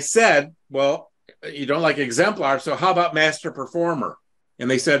I said, "Well, you don't like exemplar, so how about master performer?" And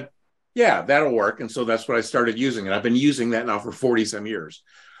they said, "Yeah, that'll work." And so that's what I started using. And I've been using that now for 40 some years.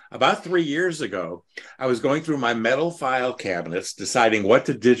 About 3 years ago, I was going through my metal file cabinets, deciding what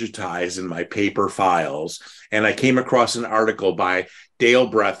to digitize in my paper files. And I came across an article by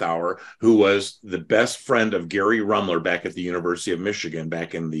Dale Brethauer, who was the best friend of Gary Rumler back at the University of Michigan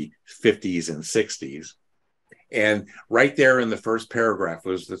back in the 50s and 60s. And right there in the first paragraph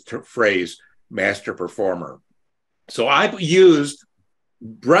was the phrase, master performer. So I used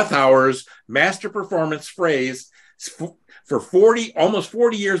Brethauer's master performance phrase for almost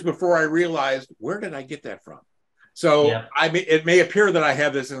 40 years before I realized, where did I get that from? So yeah. It may appear that I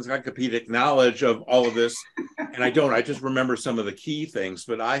have this encyclopedic knowledge of all of this, and I don't. I just remember some of the key things,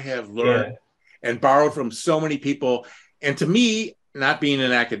 but I have learned and borrowed from so many people. And to me, not being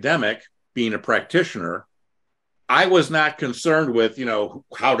an academic, being a practitioner, I was not concerned with,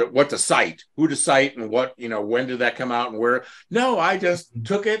 what to cite, who to cite, and what, when did that come out and where. No, I just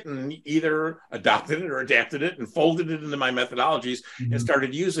took it and either adopted it or adapted it and folded it into my methodologies and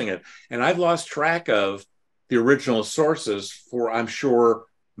started using it. And I've lost track of the original sources for, I'm sure,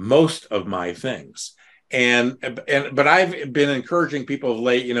 most of my things. But I've been encouraging people of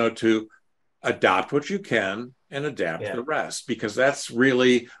late, to adopt what you can and adapt the rest, because that's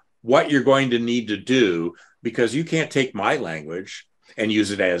really what you're going to need to do, because you can't take my language and use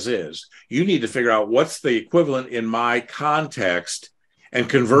it as is. You need to figure out what's the equivalent in my context and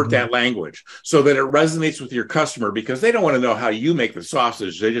convert that language so that it resonates with your customer, because they don't want to know how you make the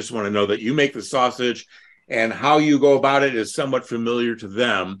sausage. They just want to know that you make the sausage, and how you go about it is somewhat familiar to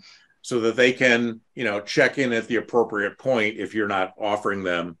them, so that they can, check in at the appropriate point if you're not offering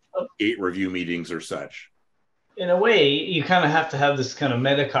them 8 review meetings or such. In a way, you kind of have to have this kind of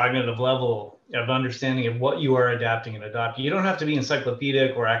metacognitive level of understanding of what you are adapting and adopting. You don't have to be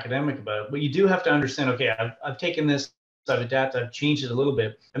encyclopedic or academic about it, but you do have to understand, okay, I've taken this, I've adapted, I've changed it a little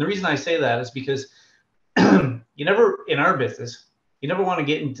bit. And the reason I say that is because you never, in our business, you never want to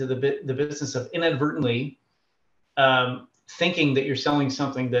get into the business of inadvertently thinking that you're selling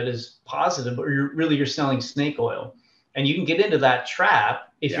something that is positive, but you're selling snake oil. And you can get into that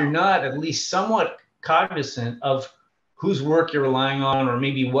trap if you're not at least somewhat cognizant of whose work you're relying on, or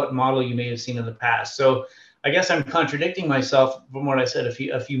maybe what model you may have seen in the past. So I guess I'm contradicting myself from what I said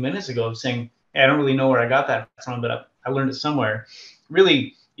a few minutes ago, of saying, hey, I don't really know where I got that from, but I learned it somewhere.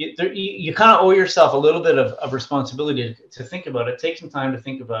 Really, you kind of owe yourself a little bit of responsibility to think about it. Take some time to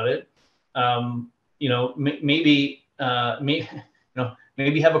think about it.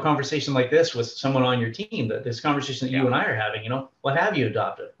 Maybe have a conversation like this with someone on your team, this conversation that you and I are having. What have you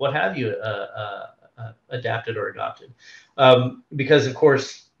adopted? What have you adapted or adopted? Because of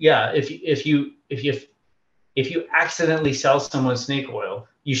course, if you accidentally sell someone snake oil,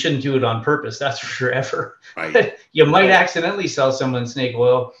 you shouldn't do it on purpose. That's for sure, ever. Right. You might accidentally sell someone snake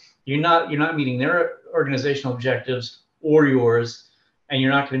oil. You're not meeting their organizational objectives or yours, and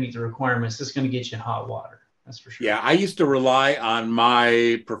you're not going to meet the requirements. This is going to get you in hot water. That's for sure. Yeah, I used to rely on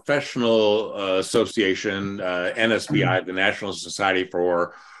my professional association, NSBI, the National Society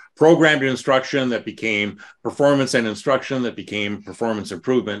for programmed instruction that became performance and instruction that became performance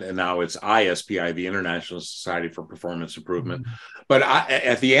improvement, and now it's ISPI, the International Society for Performance Improvement. But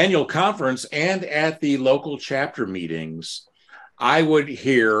at the annual conference and at the local chapter meetings, I would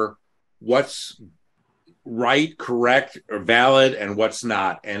hear what's right, correct, or valid, and what's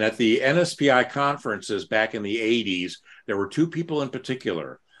not. And at the NSPI conferences back in the 80s, there were two people in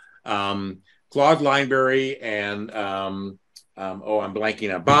particular, Claude Lineberry and I'm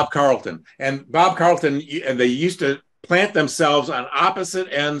blanking on Bob Carlton. And Bob Carlton, and they used to plant themselves on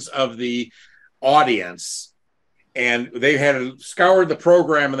opposite ends of the audience, and they had scoured the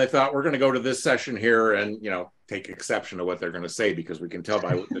program, and they thought, we're going to go to this session here and, take exception to what they're going to say, because we can tell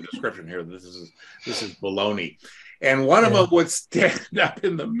by the description here this is baloney. And one of them would stand up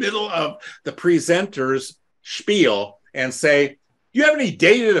in the middle of the presenter's spiel and say, do you have any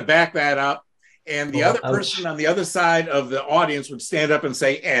data to back that up? And the other person on the other side of the audience would stand up and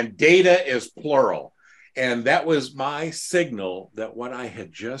say, and data is plural. And that was my signal that what I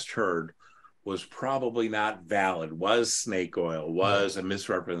had just heard was probably not valid, was snake oil, was a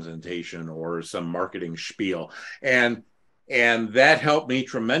misrepresentation or some marketing spiel. And that helped me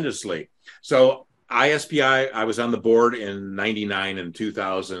tremendously. So ISPI, I was on the board in 99 and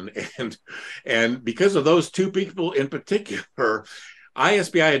 2000. And because of those two people in particular,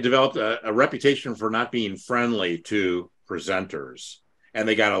 ISPI had developed a reputation for not being friendly to presenters. And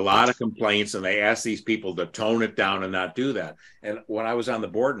they got a lot of complaints, and they asked these people to tone it down and not do that. And when I was on the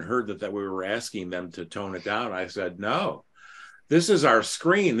board and heard that we were asking them to tone it down, I said, no, this is our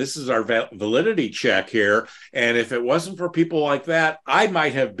screen. This is our validity check here. And if it wasn't for people like that, I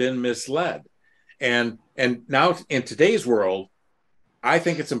might have been misled. And now in today's world, I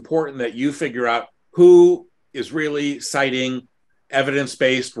think it's important that you figure out who is really citing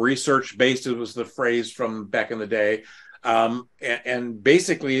evidence-based, research-based, it was the phrase from back in the day, and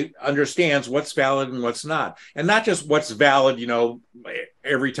basically understands what's valid and what's not. And not just what's valid,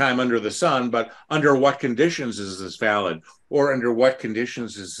 every time under the sun, but under what conditions is this valid, or under what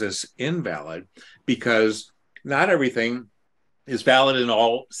conditions is this invalid, because not everything is valid in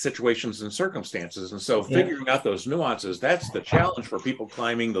all situations and circumstances. And so figuring out those nuances, that's the challenge for people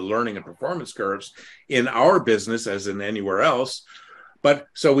climbing the learning and performance curves in our business as in anywhere else. But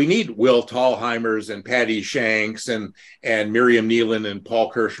so we need Will Tallheimers and Patty Shanks and Miriam Nealon and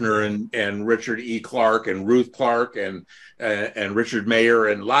Paul Kirshner and Richard E. Clark and Ruth Clark and Richard Mayer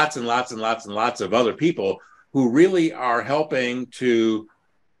and lots and lots and lots and lots of other people who really are helping to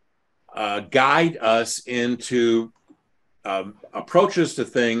guide us into approaches to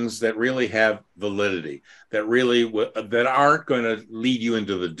things that really have validity, that aren't going to lead you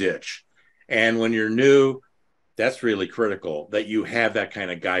into the ditch. And when you're new, that's really critical that you have that kind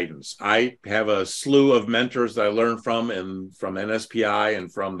of guidance. I have a slew of mentors that I learned from NSPI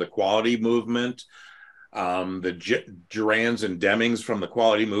and from the quality movement, the Durans and Demings from the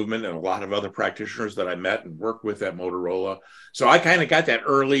quality movement, and a lot of other practitioners that I met and worked with at Motorola. So I kind of got that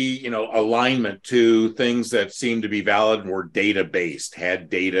early, alignment to things that seemed to be valid and were data-based, had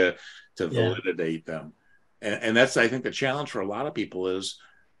data to validate them. And that's, I think, the challenge for a lot of people is,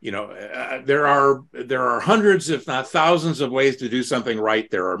 there are hundreds, if not thousands, of ways to do something right.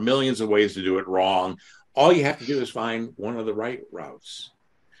 There are millions of ways to do it wrong. All you have to do is find one of the right routes.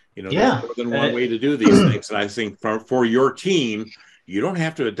 There's more than one way to do these things. And I think for your team, you don't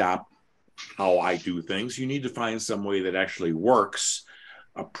have to adopt how I do things. You need to find some way that actually works,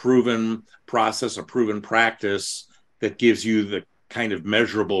 a proven process, a proven practice that gives you the kind of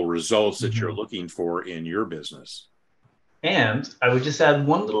measurable results that you're looking for in your business. And I would just add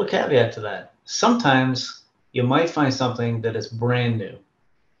one little caveat to that. Sometimes you might find something that is brand new.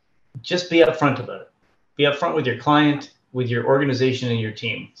 Just be upfront about it. Be upfront with your client, with your organization, and your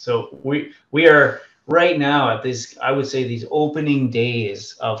team. So we are right now at this, I would say, these opening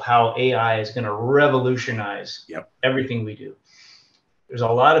days of how AI is going to revolutionize everything we do. There's a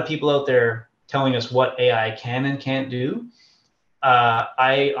lot of people out there telling us what AI can and can't do.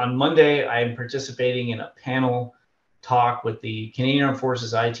 On Monday, I'm participating in a panel talk with the Canadian Armed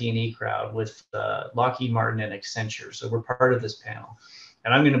Forces IT&E crowd with Lockheed Martin and Accenture. So we're part of this panel.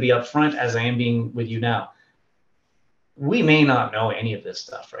 And I'm going to be upfront as I am being with you now. We may not know any of this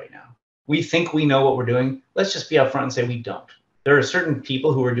stuff right now. We think we know what we're doing. Let's just be upfront and say we don't. There are certain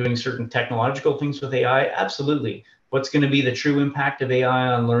people who are doing certain technological things with AI. Absolutely. What's going to be the true impact of AI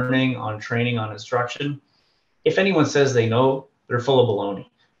on learning, on training, on instruction? If anyone says they know, they're full of baloney.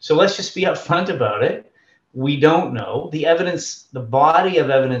 So let's just be upfront about it. We don't know. The evidence, the body of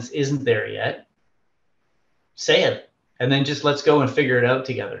evidence isn't there yet. Say it. And then just let's go and figure it out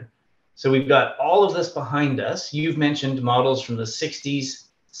together. So we've got all of this behind us. You've mentioned models from the 60s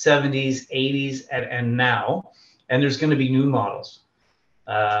 70s, 80s, and now, and there's going to be new models.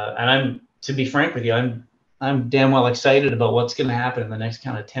 And to be frank with you, I'm damn well excited about what's going to happen in the next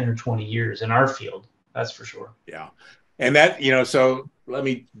kind of 10 or 20 years in our field. That's for sure. Yeah. And that, so let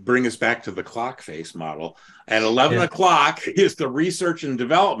me bring us back to the clock face model. At 11 o'clock is the research and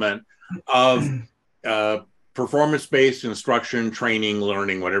development of performance-based instruction, training,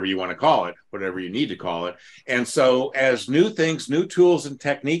 learning, whatever you want to call it, whatever you need to call it. And so as new things, new tools and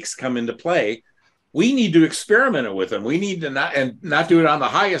techniques come into play, we need to experiment with them. We need to not do it on the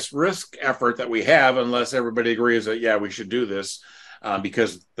highest risk effort that we have, unless everybody agrees that, yeah, we should do this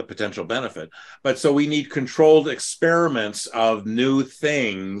because the potential benefit. But so we need controlled experiments of new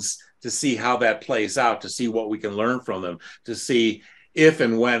things to see how that plays out, to see what we can learn from them, to see if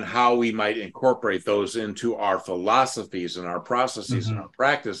and when, how we might incorporate those into our philosophies and our processes and our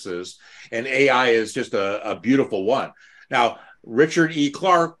practices. And AI is just a beautiful one. Now, Richard E.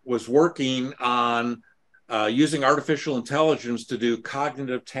 Clarke was working on using artificial intelligence to do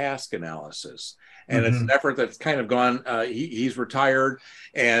cognitive task analysis. And it's an effort that's kind of gone, he's retired,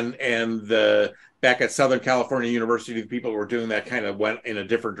 and back at Southern California University, the people who were doing that kind of went in a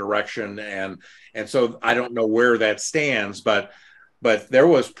different direction. And so I don't know where that stands, but there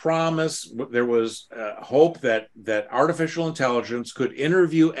was promise, there was hope that artificial intelligence could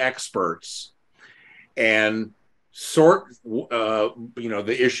interview experts and sort,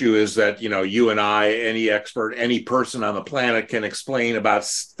 the issue is that, you and I, any expert, any person on the planet can explain about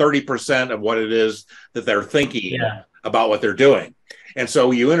 30% of what it is that they're thinking about what they're doing. And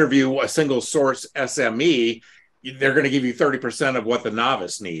so you interview a single source SME, they're going to give you 30% of what the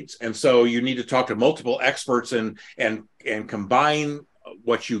novice needs. And so you need to talk to multiple experts and combine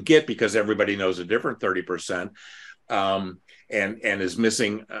what you get, because everybody knows a different 30%. And is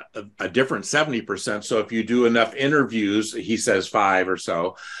missing a different 70%. So if you do enough interviews, he says 5 or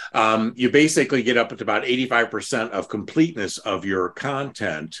so, you basically get up to about 85% of completeness of your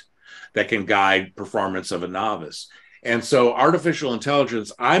content that can guide performance of a novice. And so artificial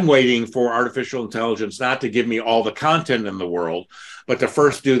intelligence, I'm waiting for artificial intelligence not to give me all the content in the world, but to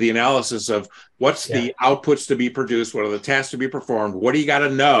first do the analysis of what's the outputs to be produced, what are the tasks to be performed, what do you got to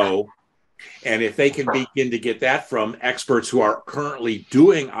know? And if they can begin to get that from experts who are currently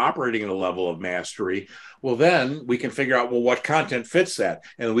operating at a level of mastery, well, then we can figure out, well, what content fits that.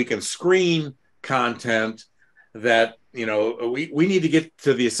 And we can screen content that, we need to get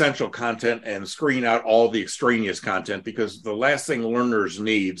to the essential content and screen out all the extraneous content, because the last thing learners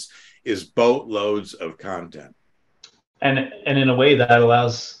needs is boatloads of content. And in a way that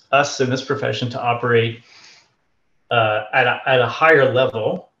allows us in this profession to operate at a higher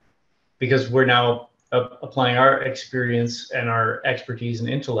level, because we're now applying our experience and our expertise and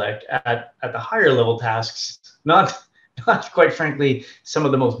intellect at the higher level tasks, not quite frankly, some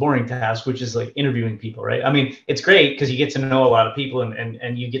of the most boring tasks, which is like interviewing people, right? I mean, it's great because you get to know a lot of people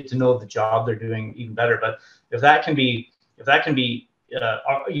and you get to know the job they're doing even better. But if that can be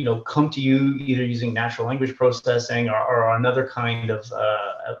come to you either using natural language processing or another kind of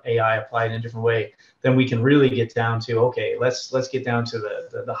AI applied in a different way, then we can really get down to, okay, let's get down to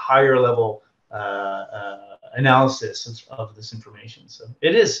the higher level analysis of this information. So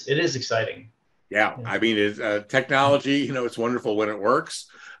it is exciting. Yeah. I mean, technology, it's wonderful when it works,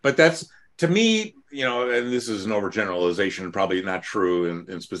 but that's, to me, and this is an overgeneralization, probably not true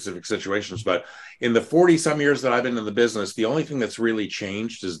in specific situations, but in the 40 some years that I've been in the business, the only thing that's really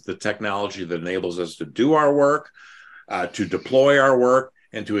changed is the technology that enables us to do our work, to deploy our work,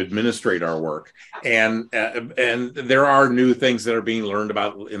 and to administrate our work. And there are new things that are being learned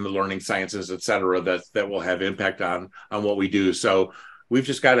about in the learning sciences, et cetera, that will have impact on what we do. So we've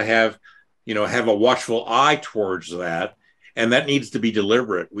just got to have a watchful eye towards that. And that needs to be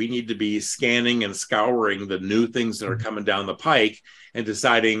deliberate. We need to be scanning and scouring the new things that are coming down the pike and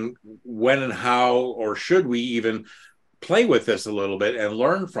deciding when and how, or should we even play with this a little bit and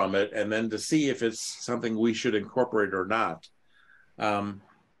learn from it, and then to see if it's something we should incorporate or not.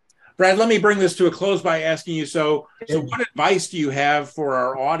 Brad, let me bring this to a close by asking you, so what advice do you have for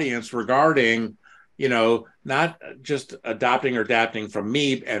our audience regarding, not just adopting or adapting from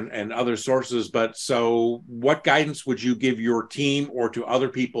me and other sources, but so what guidance would you give your team or to other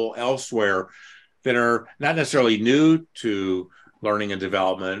people elsewhere that are not necessarily new to learning and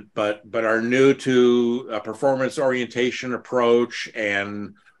development, but are new to a performance orientation approach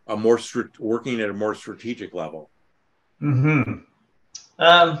and working at a more strategic level?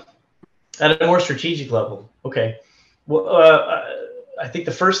 At a more strategic level, okay. Well, I think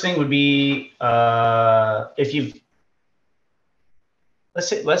the first thing would be if you,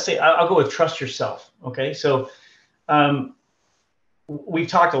 let's say I'll go with trust yourself. Okay, so we've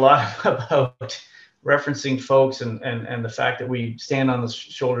talked a lot about referencing folks and the fact that we stand on the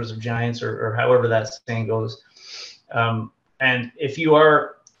shoulders of giants, or however that saying goes. And if you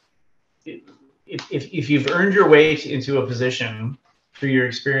are, if you've earned your way into a position through your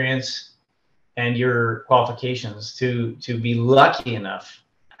experience and your qualifications to be lucky enough,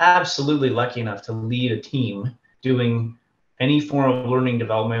 absolutely lucky enough to lead a team doing any form of learning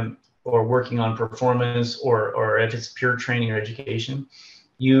development or working on performance, or if it's pure training or education,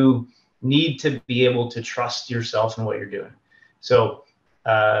 you need to be able to trust yourself in what you're doing. So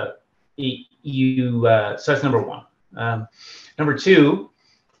so that's number one. Number two,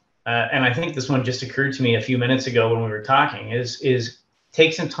 and I think this one just occurred to me a few minutes ago when we were talking, is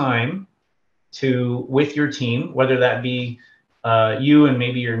take some time to, with your team, whether that be you and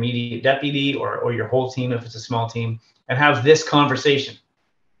maybe your immediate deputy, or your whole team if it's a small team, and have this conversation.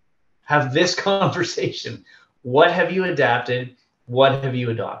 Have this conversation. What have you adapted? What have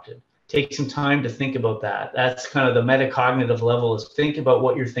you adopted? Take some time to think about that. That's kind of the metacognitive level, is think about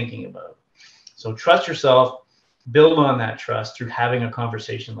what you're thinking about. So trust yourself, build on that trust through having a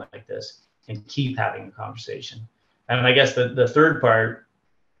conversation like this, and keep having a conversation. And I guess the third part,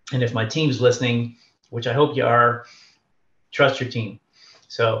 and if my team's listening, which I hope you are, trust your team.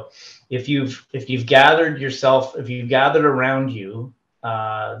 So if you've gathered yourself, if you've gathered around you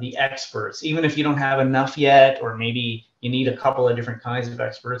the experts, even if you don't have enough yet, or maybe you need a couple of different kinds of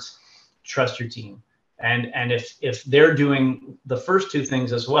experts, trust your team. And if they're doing the first two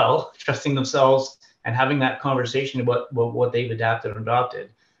things as well, trusting themselves and having that conversation about what they've adapted and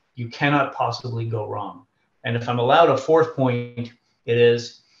adopted, you cannot possibly go wrong. And if I'm allowed a fourth point, it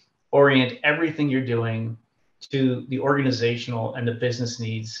is orient everything you're doing to the organizational and the business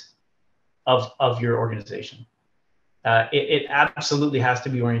needs of your organization. It absolutely has to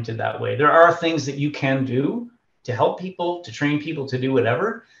be oriented that way. There are things that you can do to help people, to train people to do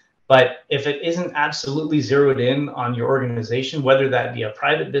whatever, but if it isn't absolutely zeroed in on your organization, whether that be a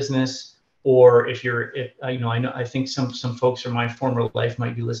private business, or if I think some folks from my former life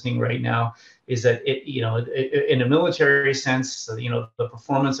might be listening right now, is that in a military sense, the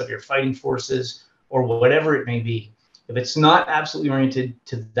performance of your fighting forces or whatever it may be, if it's not absolutely oriented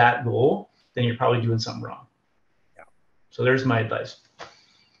to that goal, then you're probably doing something wrong. Yeah. So there's my advice.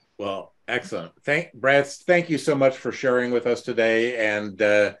 Well, excellent. Brad, thank you so much for sharing with us today. And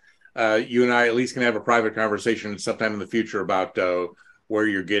you and I at least can have a private conversation sometime in the future about where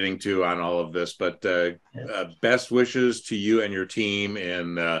you're getting to on all of this. But best wishes to you and your team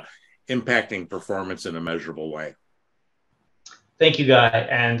in impacting performance in a measurable way. Thank you, Guy.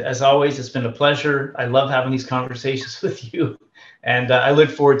 And as always, it's been a pleasure. I love having these conversations with you. And I look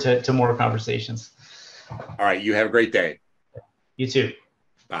forward to more conversations. All right. You have a great day. You too.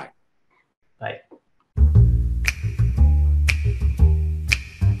 Bye. Bye.